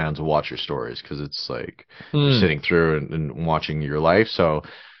biggest fans will watch your stories, because it's like you're sitting through and watching your life. So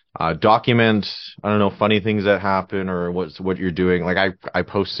document, I don't know, funny things that happen or what you're doing. Like I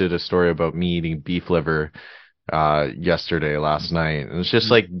posted a story about me eating beef liver last night, and it's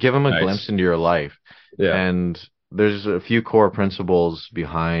just like, give them a glimpse into your life. And there's a few core principles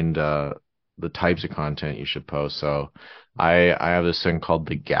behind the types of content you should post. So I have this thing called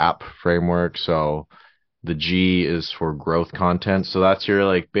the GAP framework. So the G is for growth content, so that's your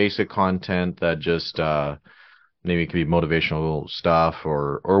like basic content that just maybe it could be motivational stuff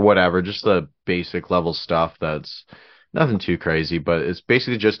or whatever, just the basic level stuff that's nothing too crazy, but it's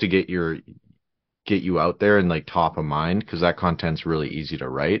basically just to get you out there and like top of mind, because that content's really easy to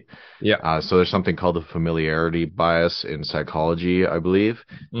write. So there's something called the familiarity bias in psychology, I believe.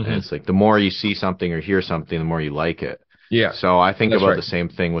 And it's like the more you see something or hear something, the more you like it. So I think about the same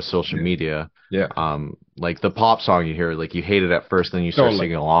thing with social media. Like the pop song you hear, like you hate it at first, then you start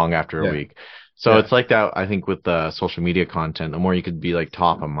singing along after a week. So it's like that, I think, with the social media content. The more you could be like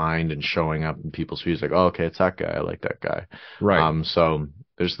top of mind and showing up in people's feeds, like, oh, okay, it's that guy, I like that guy. Right. So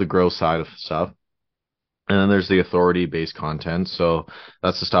there's the growth side of stuff. And then there's the authority-based content. So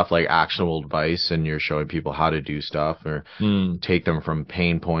that's the stuff like actionable advice, and you're showing people how to do stuff or take them from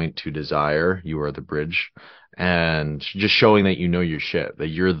pain point to desire. You are the bridge. And just showing that you know your shit, that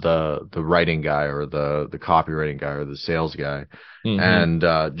you're the writing guy or the copywriting guy or the sales guy, and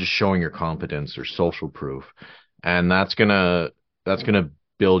just showing your competence or social proof. And that's gonna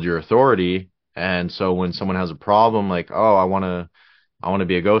build your authority. And so when someone has a problem, like, oh, I want to I want to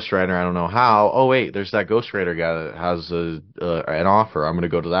be a ghostwriter. I don't know how. Oh wait, there's that ghostwriter guy that has an offer. I'm going to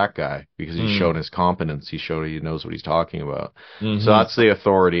go to that guy because he's shown his competence. He's shown he knows what he's talking about. So that's the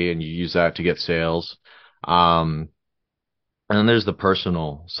authority, and you use that to get sales. And then there's the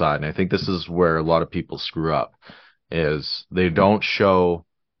personal side, and I think this is where a lot of people screw up, is they don't show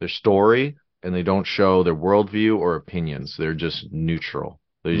their story and they don't show their worldview or opinions. They're just neutral.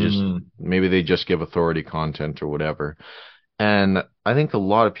 They just maybe they just give authority content or whatever. And I think a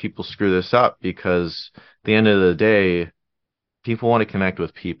lot of people screw this up because at the end of the day, people want to connect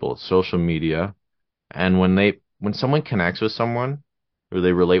with people. It's social media. And when someone connects with someone, or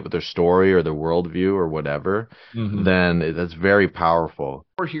they relate with their story or their worldview or whatever, then that's very powerful.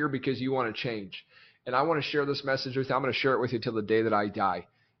 We're here because you want to change. And I want to share this message with you. I'm going to share it with you till the day that I die.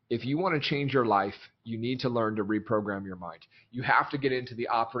 If you want to change your life, you need to learn to reprogram your mind. You have to get into the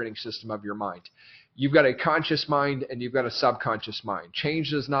operating system of your mind. You've got a conscious mind and you've got a subconscious mind.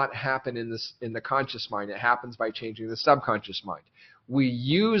 Change does not happen in the conscious mind. It happens by changing the subconscious mind. We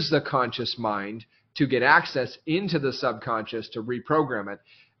use the conscious mind to get access into the subconscious to reprogram it,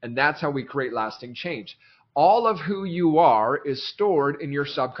 and that's how we create lasting change. All of who you are is stored in your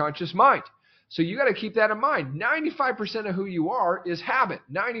subconscious mind. So you got to keep that in mind. 95% of who you are is habit.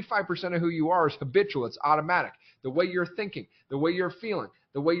 95% of who you are is habitual. It's automatic. The way you're thinking, the way you're feeling,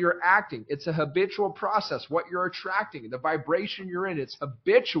 the way you're acting, it's a habitual process. What you're attracting, the vibration you're in, it's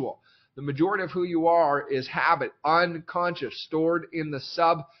habitual. The majority of who you are is habit, unconscious, stored in the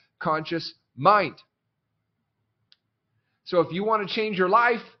subconscious mind. So if you want to change your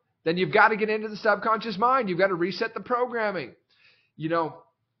life, then you've got to get into the subconscious mind. You've got to reset the programming. You know,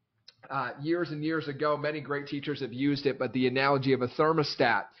 years and years ago, many great teachers have used it, but the analogy of a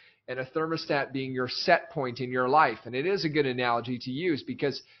thermostat, and a thermostat being your set point in your life. And it is a good analogy to use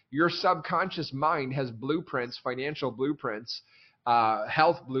because your subconscious mind has blueprints, financial blueprints,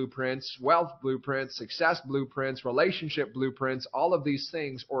 health blueprints, wealth blueprints, success blueprints, relationship blueprints, all of these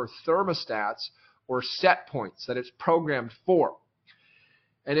things, or thermostats or set points that it's programmed for.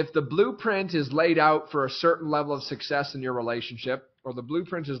 And if the blueprint is laid out for a certain level of success in your relationship, or the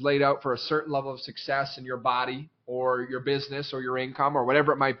blueprint is laid out for a certain level of success in your body or your business or your income or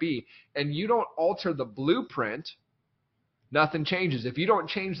whatever it might be, and you don't alter the blueprint, nothing changes. If you don't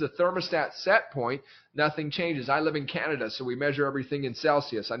change the thermostat set point, nothing changes. I live in Canada, so we measure everything in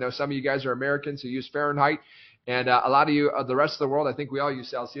Celsius. I know some of you guys are Americans who use Fahrenheit, and a lot of you, the rest of the world, I think we all use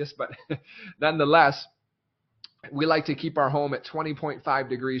Celsius, but nonetheless, we like to keep our home at 20.5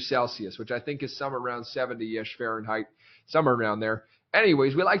 degrees Celsius, which I think is somewhere around 70-ish Fahrenheit, somewhere around there.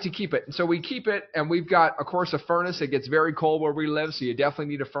 Anyways, we like to keep it. And so we keep it, and we've got, of course, a furnace. It gets very cold where we live, so you definitely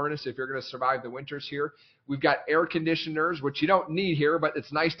need a furnace if you're going to survive the winters here. We've got air conditioners, which you don't need here, but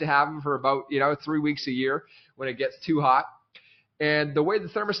it's nice to have them for about, 3 weeks a year when it gets too hot. And the way the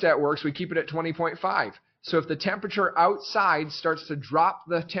thermostat works, we keep it at 20.5. So if the temperature outside starts to drop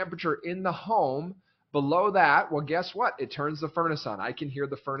the temperature in the home below that, well, guess what? It turns the furnace on. I can hear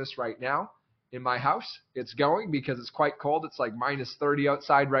the furnace right now in my house. It's going because it's quite cold. It's like minus 30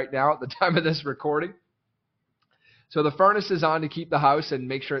 outside right now at the time of this recording. So the furnace is on to keep the house and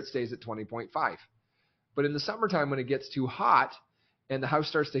make sure it stays at 20.5. But in the summertime, when it gets too hot and the house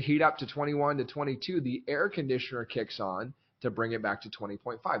starts to heat up to 21 to 22, the air conditioner kicks on to bring it back to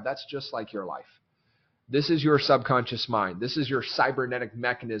 20.5. That's just like your life. This is your subconscious mind. This is your cybernetic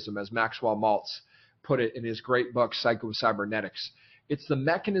mechanism, as Maxwell Maltz put it in his great book, Psycho-Cybernetics. It's the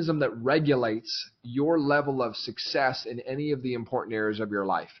mechanism that regulates your level of success in any of the important areas of your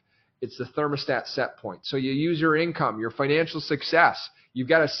life. It's the thermostat set point. So you use your income, your financial success. You've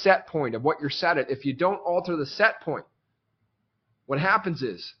got a set point of what you're set at. If you don't alter the set point, what happens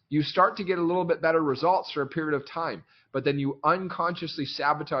is you start to get a little bit better results for a period of time, but then you unconsciously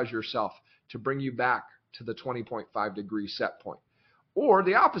sabotage yourself to bring you back to the 20.5 degree set point. Or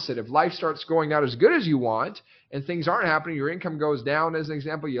the opposite, if life starts going out as good as you want and things aren't happening, your income goes down, as an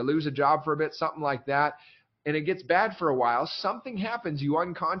example, you lose a job for a bit, something like that, and it gets bad for a while, something happens, you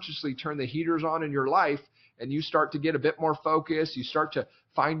unconsciously turn the heaters on in your life and you start to get a bit more focused, you start to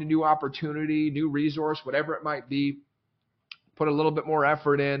find a new opportunity, new resource, whatever it might be, put a little bit more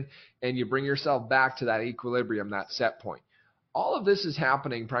effort in, and you bring yourself back to that equilibrium, that set point. All of this is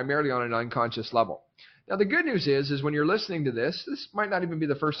happening primarily on an unconscious level. Now, the good news is when you're listening to this, this might not even be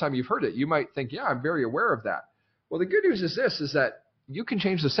the first time you've heard it. You might think, yeah, I'm very aware of that. Well, the good news is this, is that you can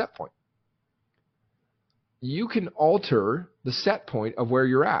change the set point. You can alter the set point of where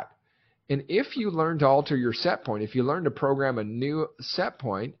you're at. And if you learn to alter your set point, if you learn to program a new set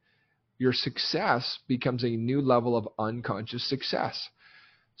point, your success becomes a new level of unconscious success.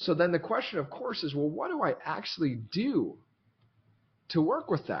 So then the question, of course, is, well, what do I actually do to work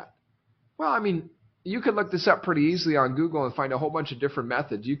with that? Well, I mean, you could look this up pretty easily on Google and find a whole bunch of different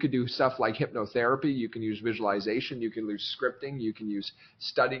methods. You could do stuff like hypnotherapy. You can use visualization. You can use scripting. You can use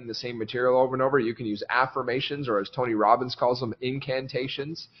studying the same material over and over. You can use affirmations, or as Tony Robbins calls them,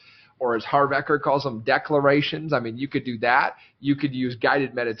 incantations, or as Harv Eker calls them, declarations. I mean, you could do that. You could use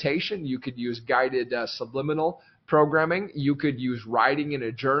guided meditation. You could use guided subliminal programming. You could use writing in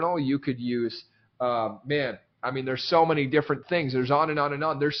a journal. You could use, there's so many different things. There's on and on and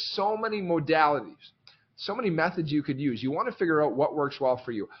on. There's so many modalities, so many methods you could use. You want to figure out what works well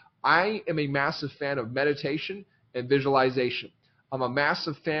for you. I am a massive fan of meditation and visualization. I'm a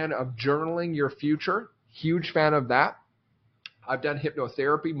massive fan of journaling your future. Huge fan of that. I've done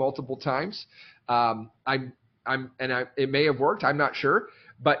hypnotherapy multiple times. It may have worked. I'm not sure,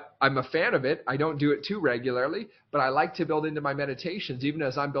 but I'm a fan of it. I don't do it too regularly, but I like to build into my meditations, even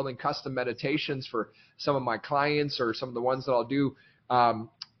as I'm building custom meditations for some of my clients or some of the ones that I'll do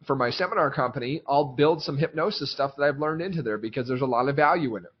for my seminar company. I'll build some hypnosis stuff that I've learned into there because there's a lot of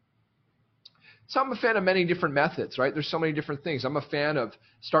value in it. So I'm a fan of many different methods, right? There's so many different things. I'm a fan of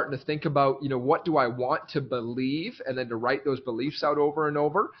starting to think about, what do I want to believe, and then to write those beliefs out over and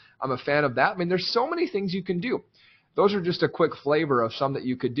over. I'm a fan of that. I mean, there's so many things you can do. Those are just a quick flavor of some that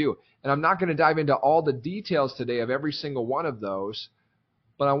you could do. And I'm not going to dive into all the details today of every single one of those,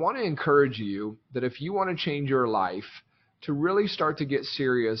 but I want to encourage you that if you want to change your life, to really start to get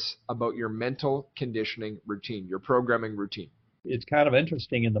serious about your mental conditioning routine, your programming routine. It's kind of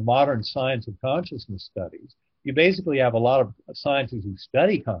interesting in the modern science of consciousness studies. You basically have a lot of scientists who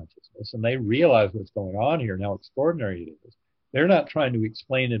study consciousness, and they realize what's going on here and how extraordinary it is. They're not trying to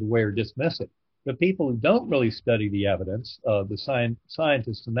explain it away or dismiss it. The people who don't really study the evidence, the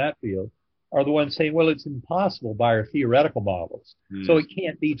scientists in that field, are the ones saying, well, it's impossible by our theoretical models, so it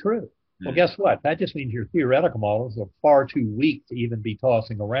can't be true. Well, guess what? That just means your theoretical models are far too weak to even be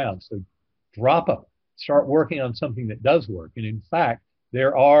tossing around. So drop them. Start working on something that does work. And in fact,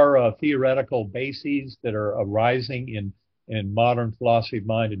 there are theoretical bases that are arising in modern philosophy of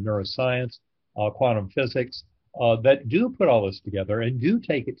mind and neuroscience, quantum physics, that do put all this together and do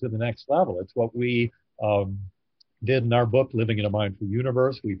take it to the next level. It's what we did in our book, Living in a Mindful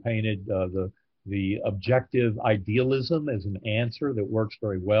Universe. We painted the objective idealism as an answer that works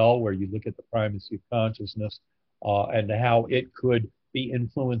very well, where you look at the primacy of consciousness and how it could be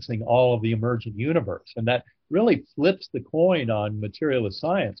influencing all of the emergent universe. And that really flips the coin on materialist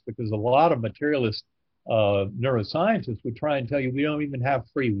science, because a lot of materialist neuroscientists would try and tell you we don't even have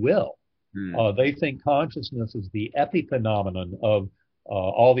free will. They think consciousness is the epiphenomenon of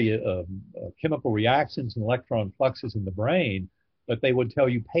all the chemical reactions and electron fluxes in the brain, but they would tell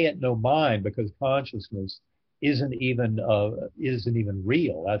you pay it no mind because consciousness isn't even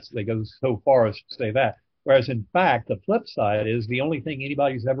real. They go so far as to say that. Whereas in fact, the flip side is the only thing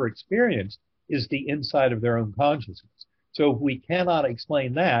anybody's ever experienced is the inside of their own consciousness. So if we cannot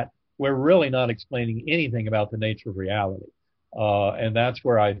explain that, we're really not explaining anything about the nature of reality. And that's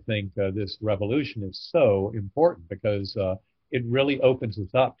where I think this revolution is so important, because it really opens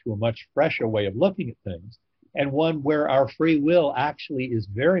us up to a much fresher way of looking at things, and one where our free will actually is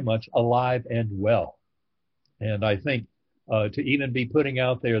very much alive and well. And I think to even be putting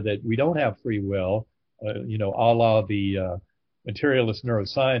out there that we don't have free will, a la the materialist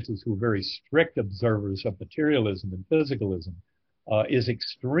neuroscientists who are very strict observers of materialism and physicalism, is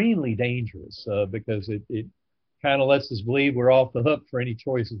extremely dangerous because it kind of lets us believe we're off the hook for any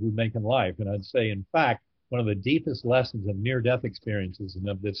choices we make in life. And I'd say, in fact, one of the deepest lessons of near-death experiences and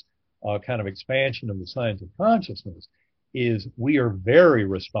of this kind of expansion of the science of consciousness is we are very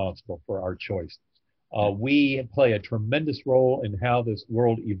responsible for our choices. We play a tremendous role in how this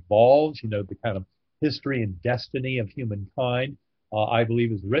world evolves, the kind of history and destiny of humankind, I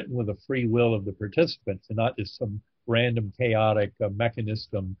believe, is written with the free will of the participants and not just some random chaotic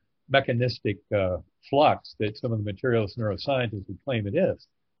mechanistic flux that some of the materialist neuroscientists would claim it is,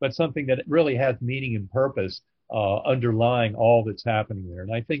 but something that really has meaning and purpose underlying all that's happening there.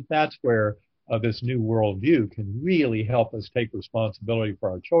 And I think that's where this new worldview can really help us take responsibility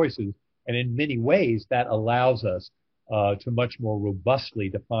for our choices. And in many ways, that allows us to much more robustly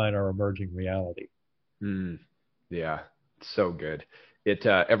define our emerging reality. Yeah, so good.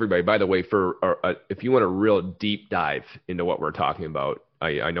 Everybody, by the way, if you want a real deep dive into what we're talking about,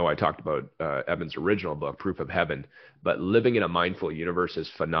 I know I talked about Evan's original book, Proof of Heaven, but Living in a Mindful Universe is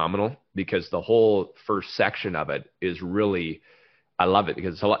phenomenal, because the whole first section of it is really, I love it,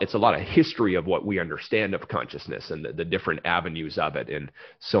 because it's a lot of history of what we understand of consciousness and the different avenues of it, and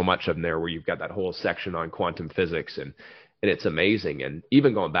so much of there where you've got that whole section on quantum physics, and it's amazing. And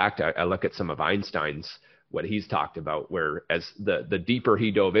even going back to, I look at some of Einstein's what he's talked about, where as the deeper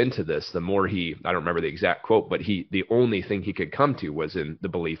he dove into this, the more I don't remember the exact quote, but the only thing he could come to was in the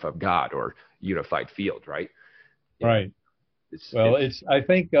belief of God or unified field, right? Right. I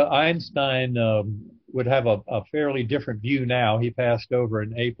think Einstein would have a fairly different view now. He passed over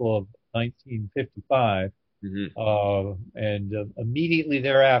in April of 1955. And immediately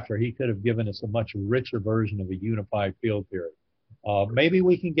thereafter, he could have given us a much richer version of a unified field theory. Maybe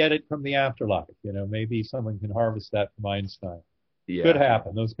we can get it from the afterlife. Maybe someone can harvest that from Einstein. Yeah. Could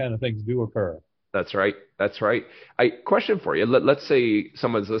happen. Those kind of things do occur. That's right. Question for you. Let's say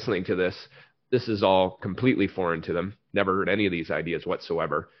someone's listening to this. This is all completely foreign to them. Never heard any of these ideas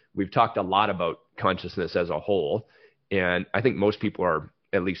whatsoever. We've talked a lot about consciousness as a whole, and I think most people are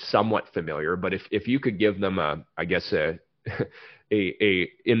at least somewhat familiar. But if you could give them in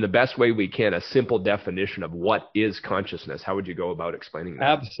the best way we can, a simple definition of what is consciousness, how would you go about explaining that?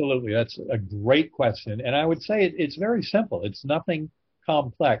 Absolutely. That's a great question. And I would say it's very simple. It's nothing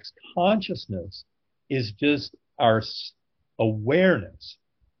complex. Consciousness is just our awareness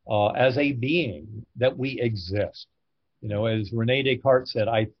as a being that we exist. As Rene Descartes said,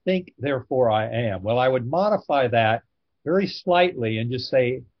 I think, therefore I am. Well, I would modify that very slightly and just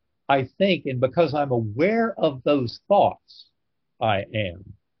say, I think, and because I'm aware of those thoughts, I am.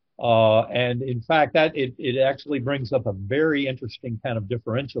 And in fact, that it actually brings up a very interesting kind of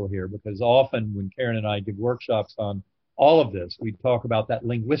differential here, because often when Karen and I give workshops on all of this, we talk about that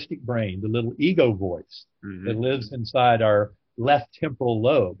linguistic brain, the little ego voice that lives inside our left temporal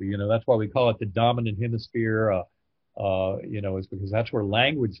lobe. That's why we call it the dominant hemisphere, is because that's where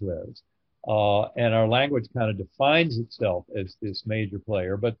language lives. And our language kind of defines itself as this major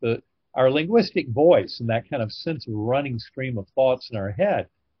player, but our linguistic voice and that kind of sense of running stream of thoughts in our head,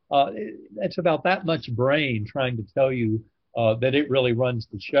 it's about that much brain trying to tell you that it really runs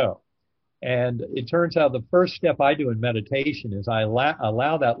the show. And it turns out the first step I do in meditation is I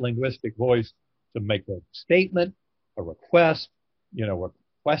allow that linguistic voice to make a statement, a request, a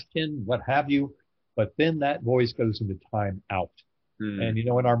question, what have you, but then that voice goes into time out. And, in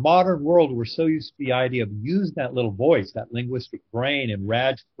our modern world, we're so used to the idea of using that little voice, that linguistic brain and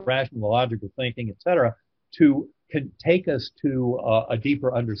rational, logical thinking, et cetera, can take us to a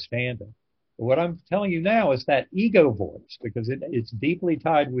deeper understanding. But what I'm telling you now is that ego voice, because it's deeply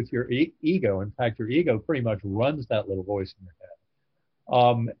tied with your ego. In fact, your ego pretty much runs that little voice in your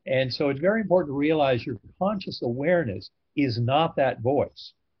head. And so it's very important to realize your conscious awareness is not that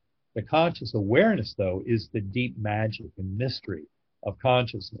voice. The conscious awareness, though, is the deep magic and mystery of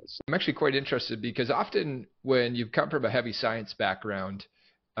consciousness. I'm actually quite interested because often when you've come from a heavy science background,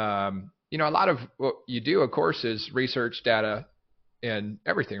 a lot of what you do, of course, is research, data, and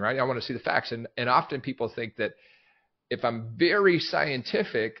everything, right? I want to see the facts. And often people think that if I'm very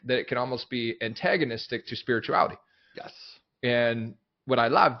scientific, that it can almost be antagonistic to spirituality. Yes. And what I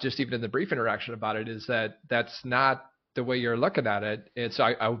love, just even in the brief interaction about it, is that that's not the way you're looking at it. And so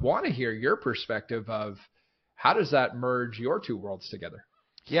I want to hear your perspective of how does that merge your two worlds together?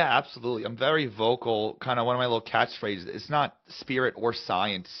 Yeah, absolutely. I'm very vocal. Kind of one of my little catchphrases. It's not spirit or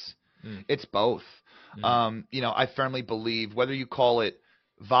science. It's both. I firmly believe whether you call it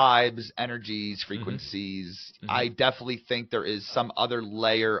vibes, energies, frequencies, I definitely think there is some other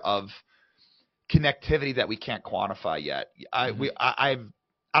layer of connectivity that we can't quantify yet. I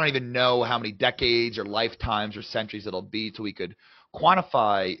don't even know how many decades or lifetimes or centuries it'll be till we could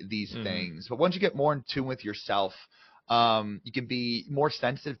quantify these things. But once you get more in tune with yourself, you can be more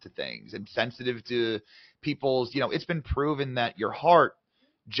sensitive to things and sensitive to people's, it's been proven that your heart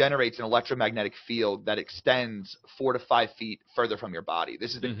generates an electromagnetic field that extends 4 to 5 feet further from your body.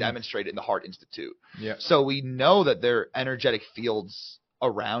 This has been demonstrated in the Heart Institute. Yeah. So we know that there are energetic fields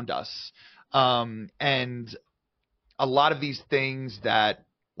around us. And a lot of these things that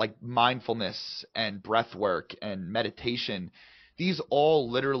like mindfulness and breath work and meditation, these all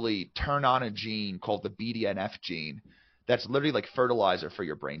literally turn on a gene called the BDNF gene that's literally like fertilizer for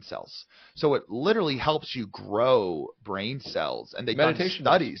your brain cells. So it literally helps you grow brain cells. And they've done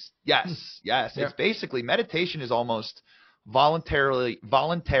studies. Yes. Yeah. It's basically, meditation is almost voluntary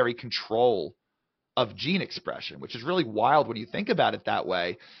control of gene expression, which is really wild when you think about it that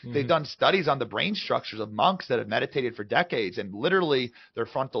way. They've done studies on the brain structures of monks that have meditated for decades, and literally their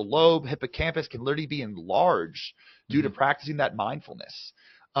frontal lobe, hippocampus can literally be enlarged due to practicing that mindfulness.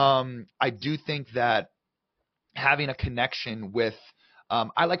 I do think that having a connection with,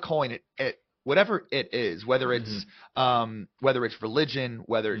 I like calling it whatever it is, whether it's religion,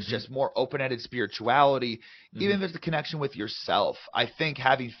 whether it's just more open-ended spirituality, even if it's a connection with yourself. I think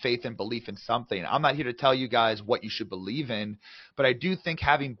having faith and belief in something, I'm not here to tell you guys what you should believe in, but I do think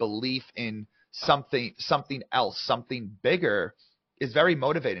having belief in something else, something bigger, is very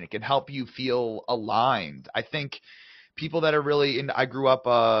motivating. It can help you feel aligned. I think people that are really in, I grew up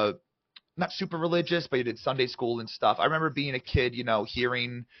not super religious, but you did Sunday school and stuff. I remember being a kid,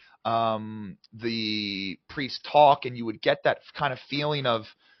 hearing the priest talk, and you would get that kind of feeling of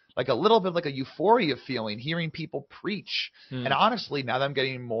like a little bit like a euphoria feeling, hearing people preach. And honestly, now that I'm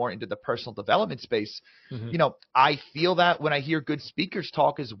getting more into the personal development space, I feel that when I hear good speakers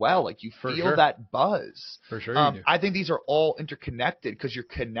talk as well. Like you feel that buzz. For sure you do. I think these are all interconnected because you're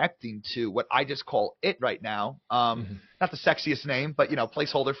connecting to what I just call it right now. Not the sexiest name, but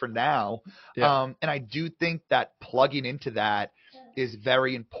placeholder for now. Yeah. And I do think that plugging into that is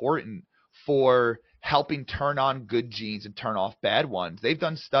very important for helping turn on good genes and turn off bad ones. They've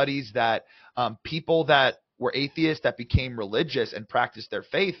done studies that people that were atheists that became religious and practiced their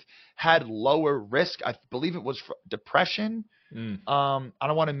faith had lower risk. I believe it was for depression. I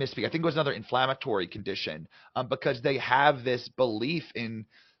don't want to misspeak. I think it was another inflammatory condition because they have this belief in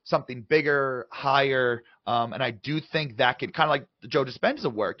something bigger, higher. And I do think that can kind of like the Joe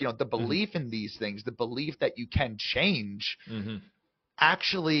Dispenza work, the belief in these things, the belief that you can change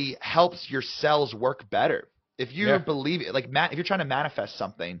actually helps your cells work better. If you believe it, if you're trying to manifest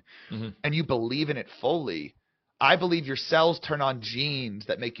something and you believe in it fully, I believe your cells turn on genes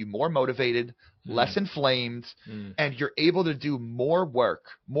that make you more motivated, less inflamed, and you're able to do more work,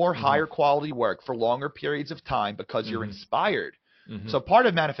 more higher quality work for longer periods of time because you're inspired. So part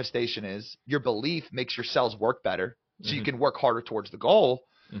of manifestation is your belief makes your cells work better so you can work harder towards the goal.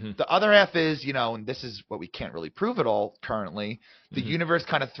 The other half is, and this is what we can't really prove at all currently, the universe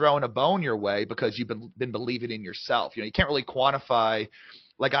kind of throwing a bone your way because you've been believing in yourself. You can't really quantify.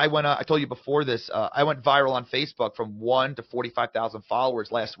 Like I told you before this, I went viral on Facebook from 1 to 45,000 followers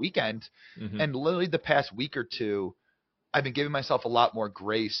last weekend. And literally the past week or two, I've been giving myself a lot more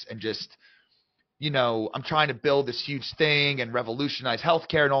grace and just, I'm trying to build this huge thing and revolutionize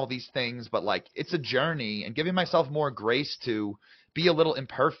healthcare and all these things, but it's a journey, and giving myself more grace to be a little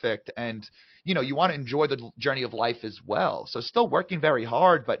imperfect. And, you want to enjoy the journey of life as well. So still working very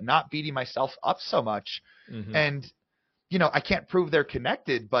hard, but not beating myself up so much. And, I can't prove they're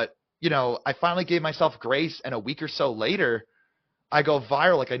connected, but, I finally gave myself grace, and a week or so later, I go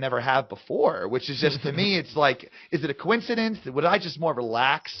viral like I never have before, which is just, to me, it's like, is it a coincidence? Was I just more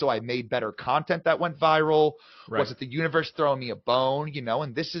relaxed so I made better content that went viral? Right. Was it the universe throwing me a bone?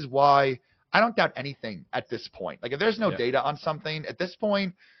 And this is why I don't doubt anything at this point. Like if there's no data on something at this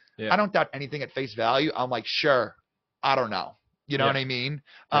point, I don't doubt anything at face value. I'm like, sure, I don't know. You know what I mean?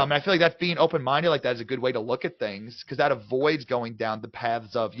 And I feel like that's being open-minded like that is a good way to look at things, because that avoids going down the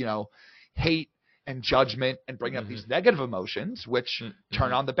paths of, hate and judgment and bringing up these negative emotions, which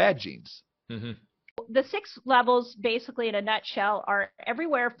turn on the bad genes. The 6 levels, basically in a nutshell, are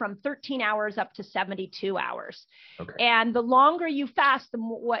everywhere from 13 hours up to 72 hours. Okay. And the longer you fast, the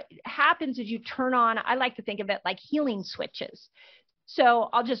more, what happens is you turn on, I like to think of it like healing switches. So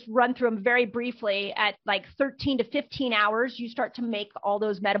I'll just run through them very briefly. At like 13 to 15 hours, you start to make all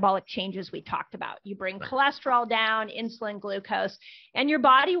those metabolic changes we talked about. You bring cholesterol down, insulin, glucose, and your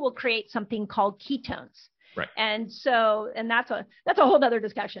body will create something called ketones. Right. And that's a whole nother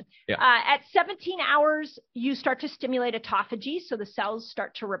discussion. Yeah. At 17 hours, you start to stimulate autophagy. So the cells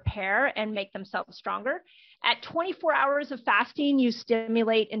start to repair and make themselves stronger. At 24 hours of fasting, you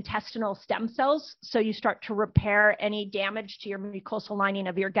stimulate intestinal stem cells. So you start to repair any damage to your mucosal lining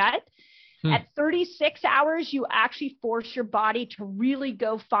of your gut. At 36 hours, you actually force your body to really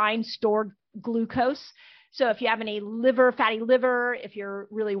go find stored glucose. So if you have any fatty liver, if you're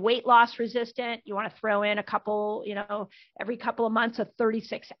really weight loss resistant, you want to throw in a couple, every couple of months, a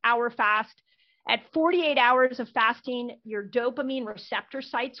 36-hour fast. At 48 hours of fasting, your dopamine receptor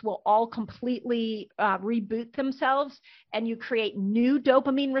sites will all completely reboot themselves, and you create new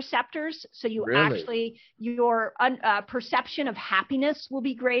dopamine receptors. So you actually, your perception of happiness will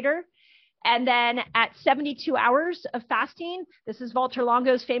be greater. And then at 72 hours of fasting, this is Valter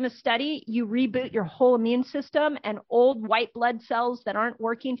Longo's famous study, you reboot your whole immune system, and old white blood cells that aren't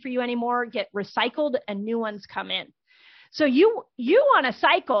working for you anymore get recycled and new ones come in. So you want to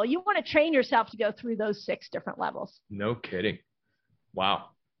cycle, you want to train yourself to go through those 6 different levels. No kidding. Wow.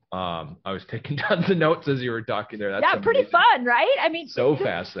 I was taking tons of notes as you were talking there. That's amazing. Pretty fun, right? I mean, so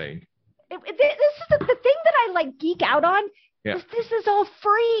fascinating. This is the thing that I like geek out on. Yeah. This is all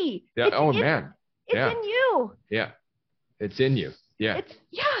free. Yeah. It's in you. Yeah. It's in you. Yeah.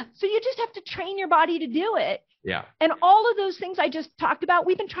 So you just have to train your body to do it. Yeah. And all of those things I just talked about,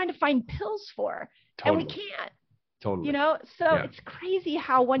 we've been trying to find pills for, and we can't. Totally. It's crazy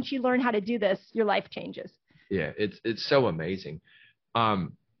how once you learn how to do this, your life changes. Yeah. It's so amazing.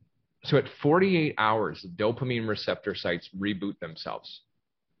 So at 48 hours, the dopamine receptor sites reboot themselves.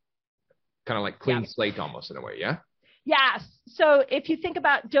 Kind of like clean slate almost in a way, yeah? Yes. So if you think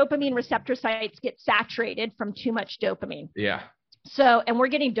about dopamine receptor sites get saturated from too much dopamine. Yeah. So, and we're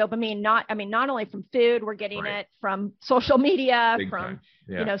getting dopamine, not only from food, we're getting it from social media,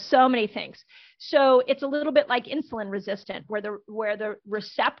 so many things. So it's a little bit like insulin resistant, where the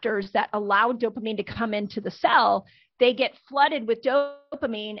receptors that allow dopamine to come into the cell, they get flooded with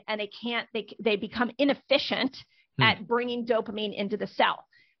dopamine and they become inefficient at bringing dopamine into the cell.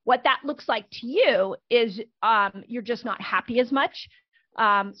 What that looks like to you is you're just not happy as much.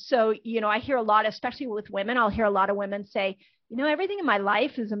 So, I hear a lot, especially with women, I'll hear a lot of women say, everything in my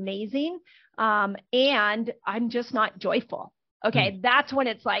life is amazing. And I'm just not joyful. Okay. That's when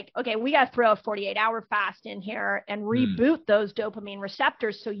it's like, okay, we got to throw a 48-hour fast in here and reboot those dopamine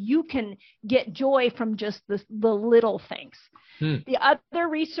receptors so you can get joy from just the little things. The other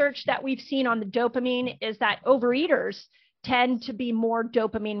research that we've seen on the dopamine is that overeaters tend to be more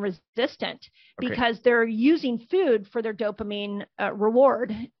dopamine resistant because they're using food for their dopamine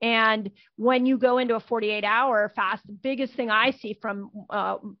reward. And when you go into a 48-hour fast, the biggest thing I see from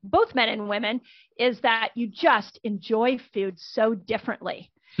both men and women is that you just enjoy food so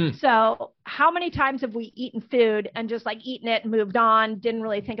differently. So how many times have we eaten food and just like eaten it and moved on, didn't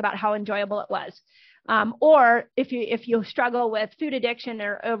really think about how enjoyable it was? Or if you struggle with food addiction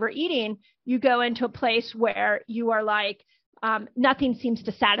or overeating, you go into a place where you are like, nothing seems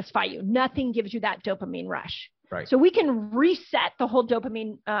to satisfy you. Nothing gives you that dopamine rush. Right. So we can reset the whole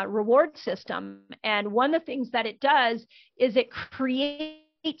dopamine reward system. And one of the things that it does is it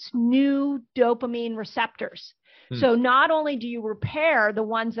creates new dopamine receptors. So not only do you repair the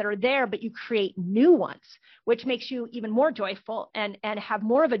ones that are there, but you create new ones, which makes you even more joyful and have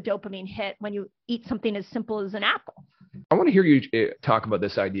more of a dopamine hit when you eat something as simple as an apple. I want to hear you talk about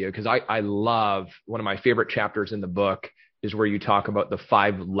this idea because I love one of my favorite chapters in the book is where you talk about the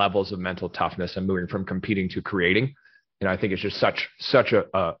 5 levels of mental toughness and moving from competing to creating. And I think it's just such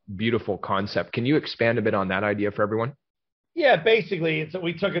a beautiful concept. Can you expand a bit on that idea for everyone? Yeah, basically,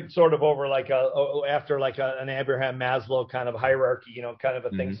 we took it sort of over like after an Abraham Maslow kind of hierarchy, kind of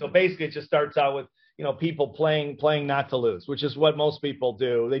a thing. So basically, it just starts out with people playing not to lose, which is what most people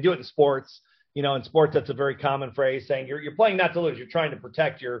do. They do it in sports. In sports, that's a very common phrase saying you're playing not to lose. You're trying to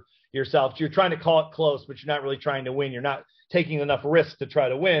protect yourself. You're trying to call it close, but you're not really trying to win. You're not taking enough risk to try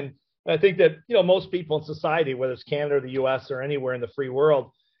to win. And I think that most people in society, whether it's Canada or the U.S. or anywhere in the free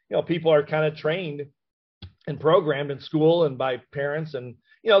world, people are kind of trained and programmed in school and by parents, and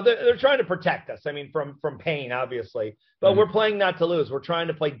they're trying to protect us. I mean, from pain, obviously, but we're playing not to lose. We're trying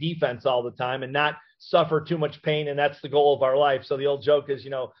to play defense all the time and not suffer too much pain, and that's the goal of our life. So the old joke is,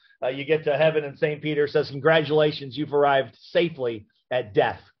 you get to heaven and St. Peter says, "Congratulations, you've arrived safely at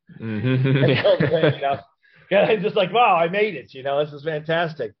death." And just like, wow, I made it. This is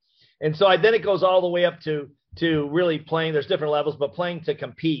fantastic. And so then it goes all the way up to really playing. There's different levels, but playing to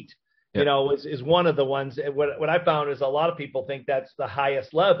compete. Is one of the ones. What I found is a lot of people think that's the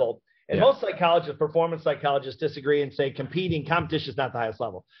highest level. And most psychologists, performance psychologists disagree and say competition is not the highest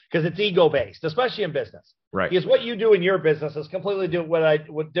level because it's ego-based, especially in business. Right. Because what you do in your business is completely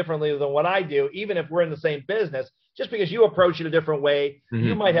differently than what I do, even if we're in the same business. Just because you approach it a different way,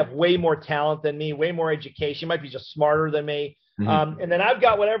 you might have way more talent than me, way more education. You might be just smarter than me. And then I've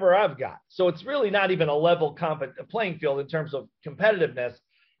got whatever I've got. So it's really not even a level playing field in terms of competitiveness.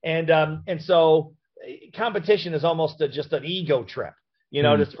 And so competition is almost just an ego trip,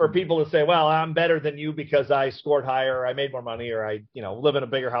 just for people to say, well, I'm better than you because I scored higher, or I made more money, or I, live in a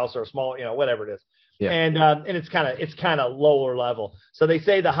bigger house or a small, whatever it is. Yeah. And it's kind of lower level. So they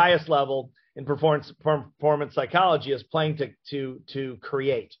say the highest level in performance psychology is playing to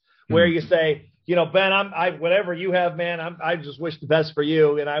create, where you say, Ben, whatever you have, man, I just wish the best for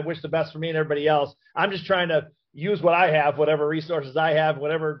you, and I wish the best for me and everybody else. I'm just trying to use what I have, whatever resources I have,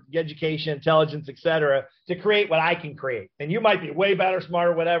 whatever education, intelligence, etc., to create what I can create. And you might be way better,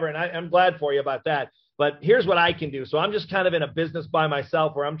 smarter, whatever. And I'm glad for you about that. But here's what I can do. So I'm just kind of in a business by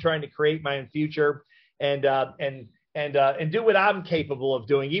myself where I'm trying to create my own future and do what I'm capable of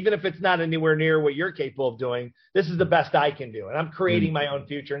doing, even if it's not anywhere near what you're capable of doing. This is the best I can do. And I'm creating my own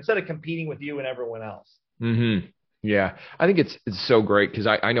future instead of competing with you and everyone else. Yeah, I think it's so great because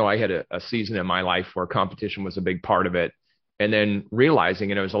I know I had a season in my life where competition was a big part of it. And then realizing,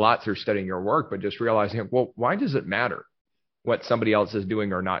 it was a lot through studying your work, but just realizing, well, why does it matter what somebody else is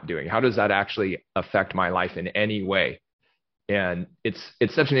doing or not doing? How does that actually affect my life in any way? And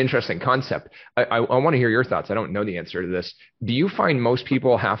it's such an interesting concept. I want to hear your thoughts. I don't know the answer to this. Do you find most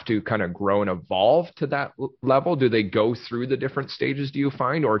people have to kind of grow and evolve to that level? Do they go through the different stages, do you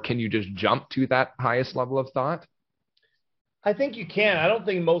find, or can you just jump to that highest level of thought? I think you can. I don't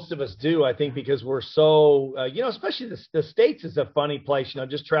think most of us do. I think because we're so, especially the States is a funny place,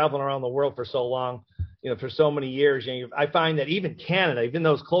 just traveling around the world for so long, for so many years. I find that even Canada, even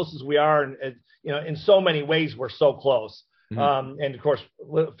though as close as we are, and in so many ways, we're so close. Mm-hmm. And of course,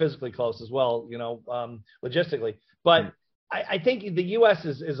 physically close as well, logistically. But mm-hmm. I think the U.S.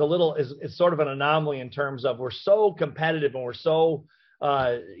 is sort of an anomaly in terms of we're so competitive and we're so,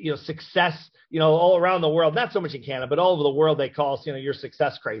 success, all around the world, not so much in Canada, but all over the world, they call us, you're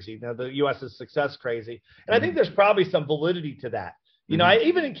success crazy. The U.S. is success crazy. And I think there's probably some validity to that.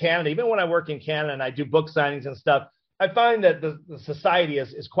 Even in Canada, even when I work in Canada and I do book signings and stuff, I find that the society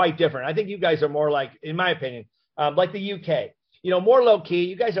is quite different. I think you guys are more like, in my opinion, like the UK, more low key.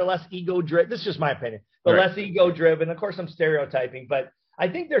 You guys are less ego driven. This is just my opinion, but right. Less ego driven. Of course, I'm stereotyping, but I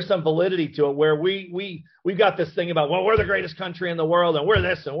think there's some validity to it where we've got this thing about, well, we're the greatest country in the world and we're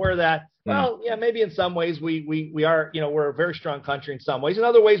this and we're that. Well, yeah, maybe in some ways we are, we're a very strong country in some ways. In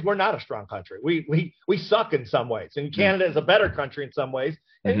other ways, we're not a strong country. We suck in some ways. And Canada is a better country in some ways.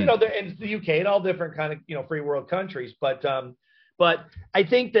 And, and the UK and all different kind of, free world countries. But I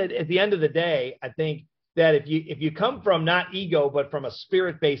think that at the end of the day, I think that if you come from not ego, but from a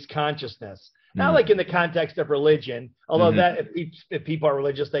spirit-based consciousness, not like in the context of religion, although that if people are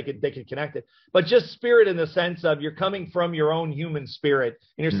religious, they could connect it, but just spirit in the sense of you're coming from your own human spirit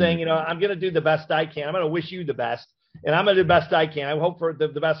and you're saying, I'm going to do the best I can. I'm going to wish you the best and I'm going to do the best I can. I hope for the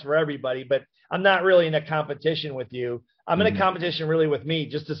best for everybody, but I'm not really in a competition with you. I'm in a competition really with me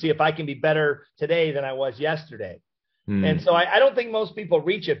just to see if I can be better today than I was yesterday. And so I don't think most people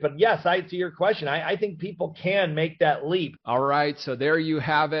reach it. But yes, to your question, I think people can make that leap. All right. So there you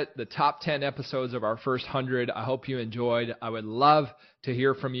have it. The top 10 episodes of our first 100. I hope you enjoyed. I would love to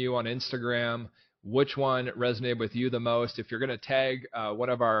hear from you on Instagram. Which one resonated with you the most? If you're going to tag one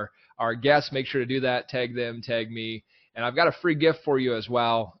of our guests, make sure to do that. Tag them, tag me. And I've got a free gift for you as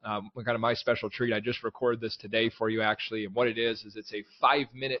well. Kind of my special treat. I just recorded this today for you, actually. And what it is it's a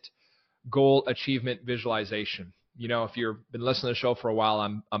 5-minute goal achievement visualization. If you've been listening to the show for a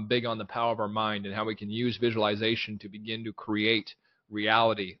while, I'm big on the power of our mind and how we can use visualization to begin to create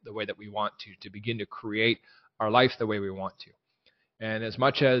reality the way that we want to begin to create our life the way we want to. And as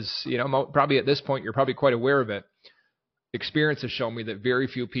much as, probably at this point, you're probably quite aware of it, experience has shown me that very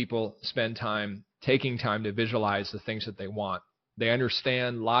few people spend time taking time to visualize the things that they want. They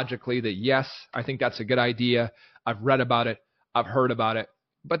understand logically that, yes, I think that's a good idea. I've read about it. I've heard about it.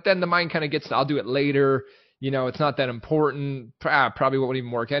 But then the mind kind of gets, I'll do it later. It's not that important. Probably won't even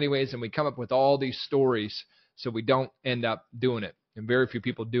work anyways. And we come up with all these stories so we don't end up doing it. And very few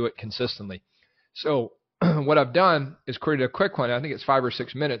people do it consistently. So what I've done is created a quick one. I think it's 5 or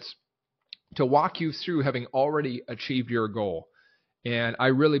 6 minutes to walk you through having already achieved your goal. And I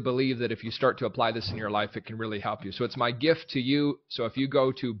really believe that if you start to apply this in your life, it can really help you. So it's my gift to you. So if you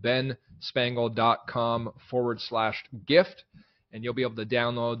go to benspangle.com/gift, and you'll be able to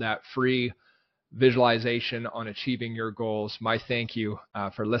download that free visualization on achieving your goals. My thank you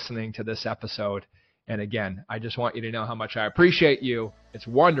for listening to this episode. And again, I just want you to know how much I appreciate you. It's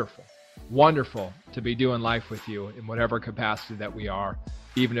wonderful, wonderful to be doing life with you in whatever capacity that we are,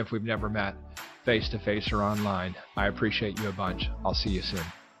 even if we've never met face to face or online. I appreciate you a bunch. I'll see you soon.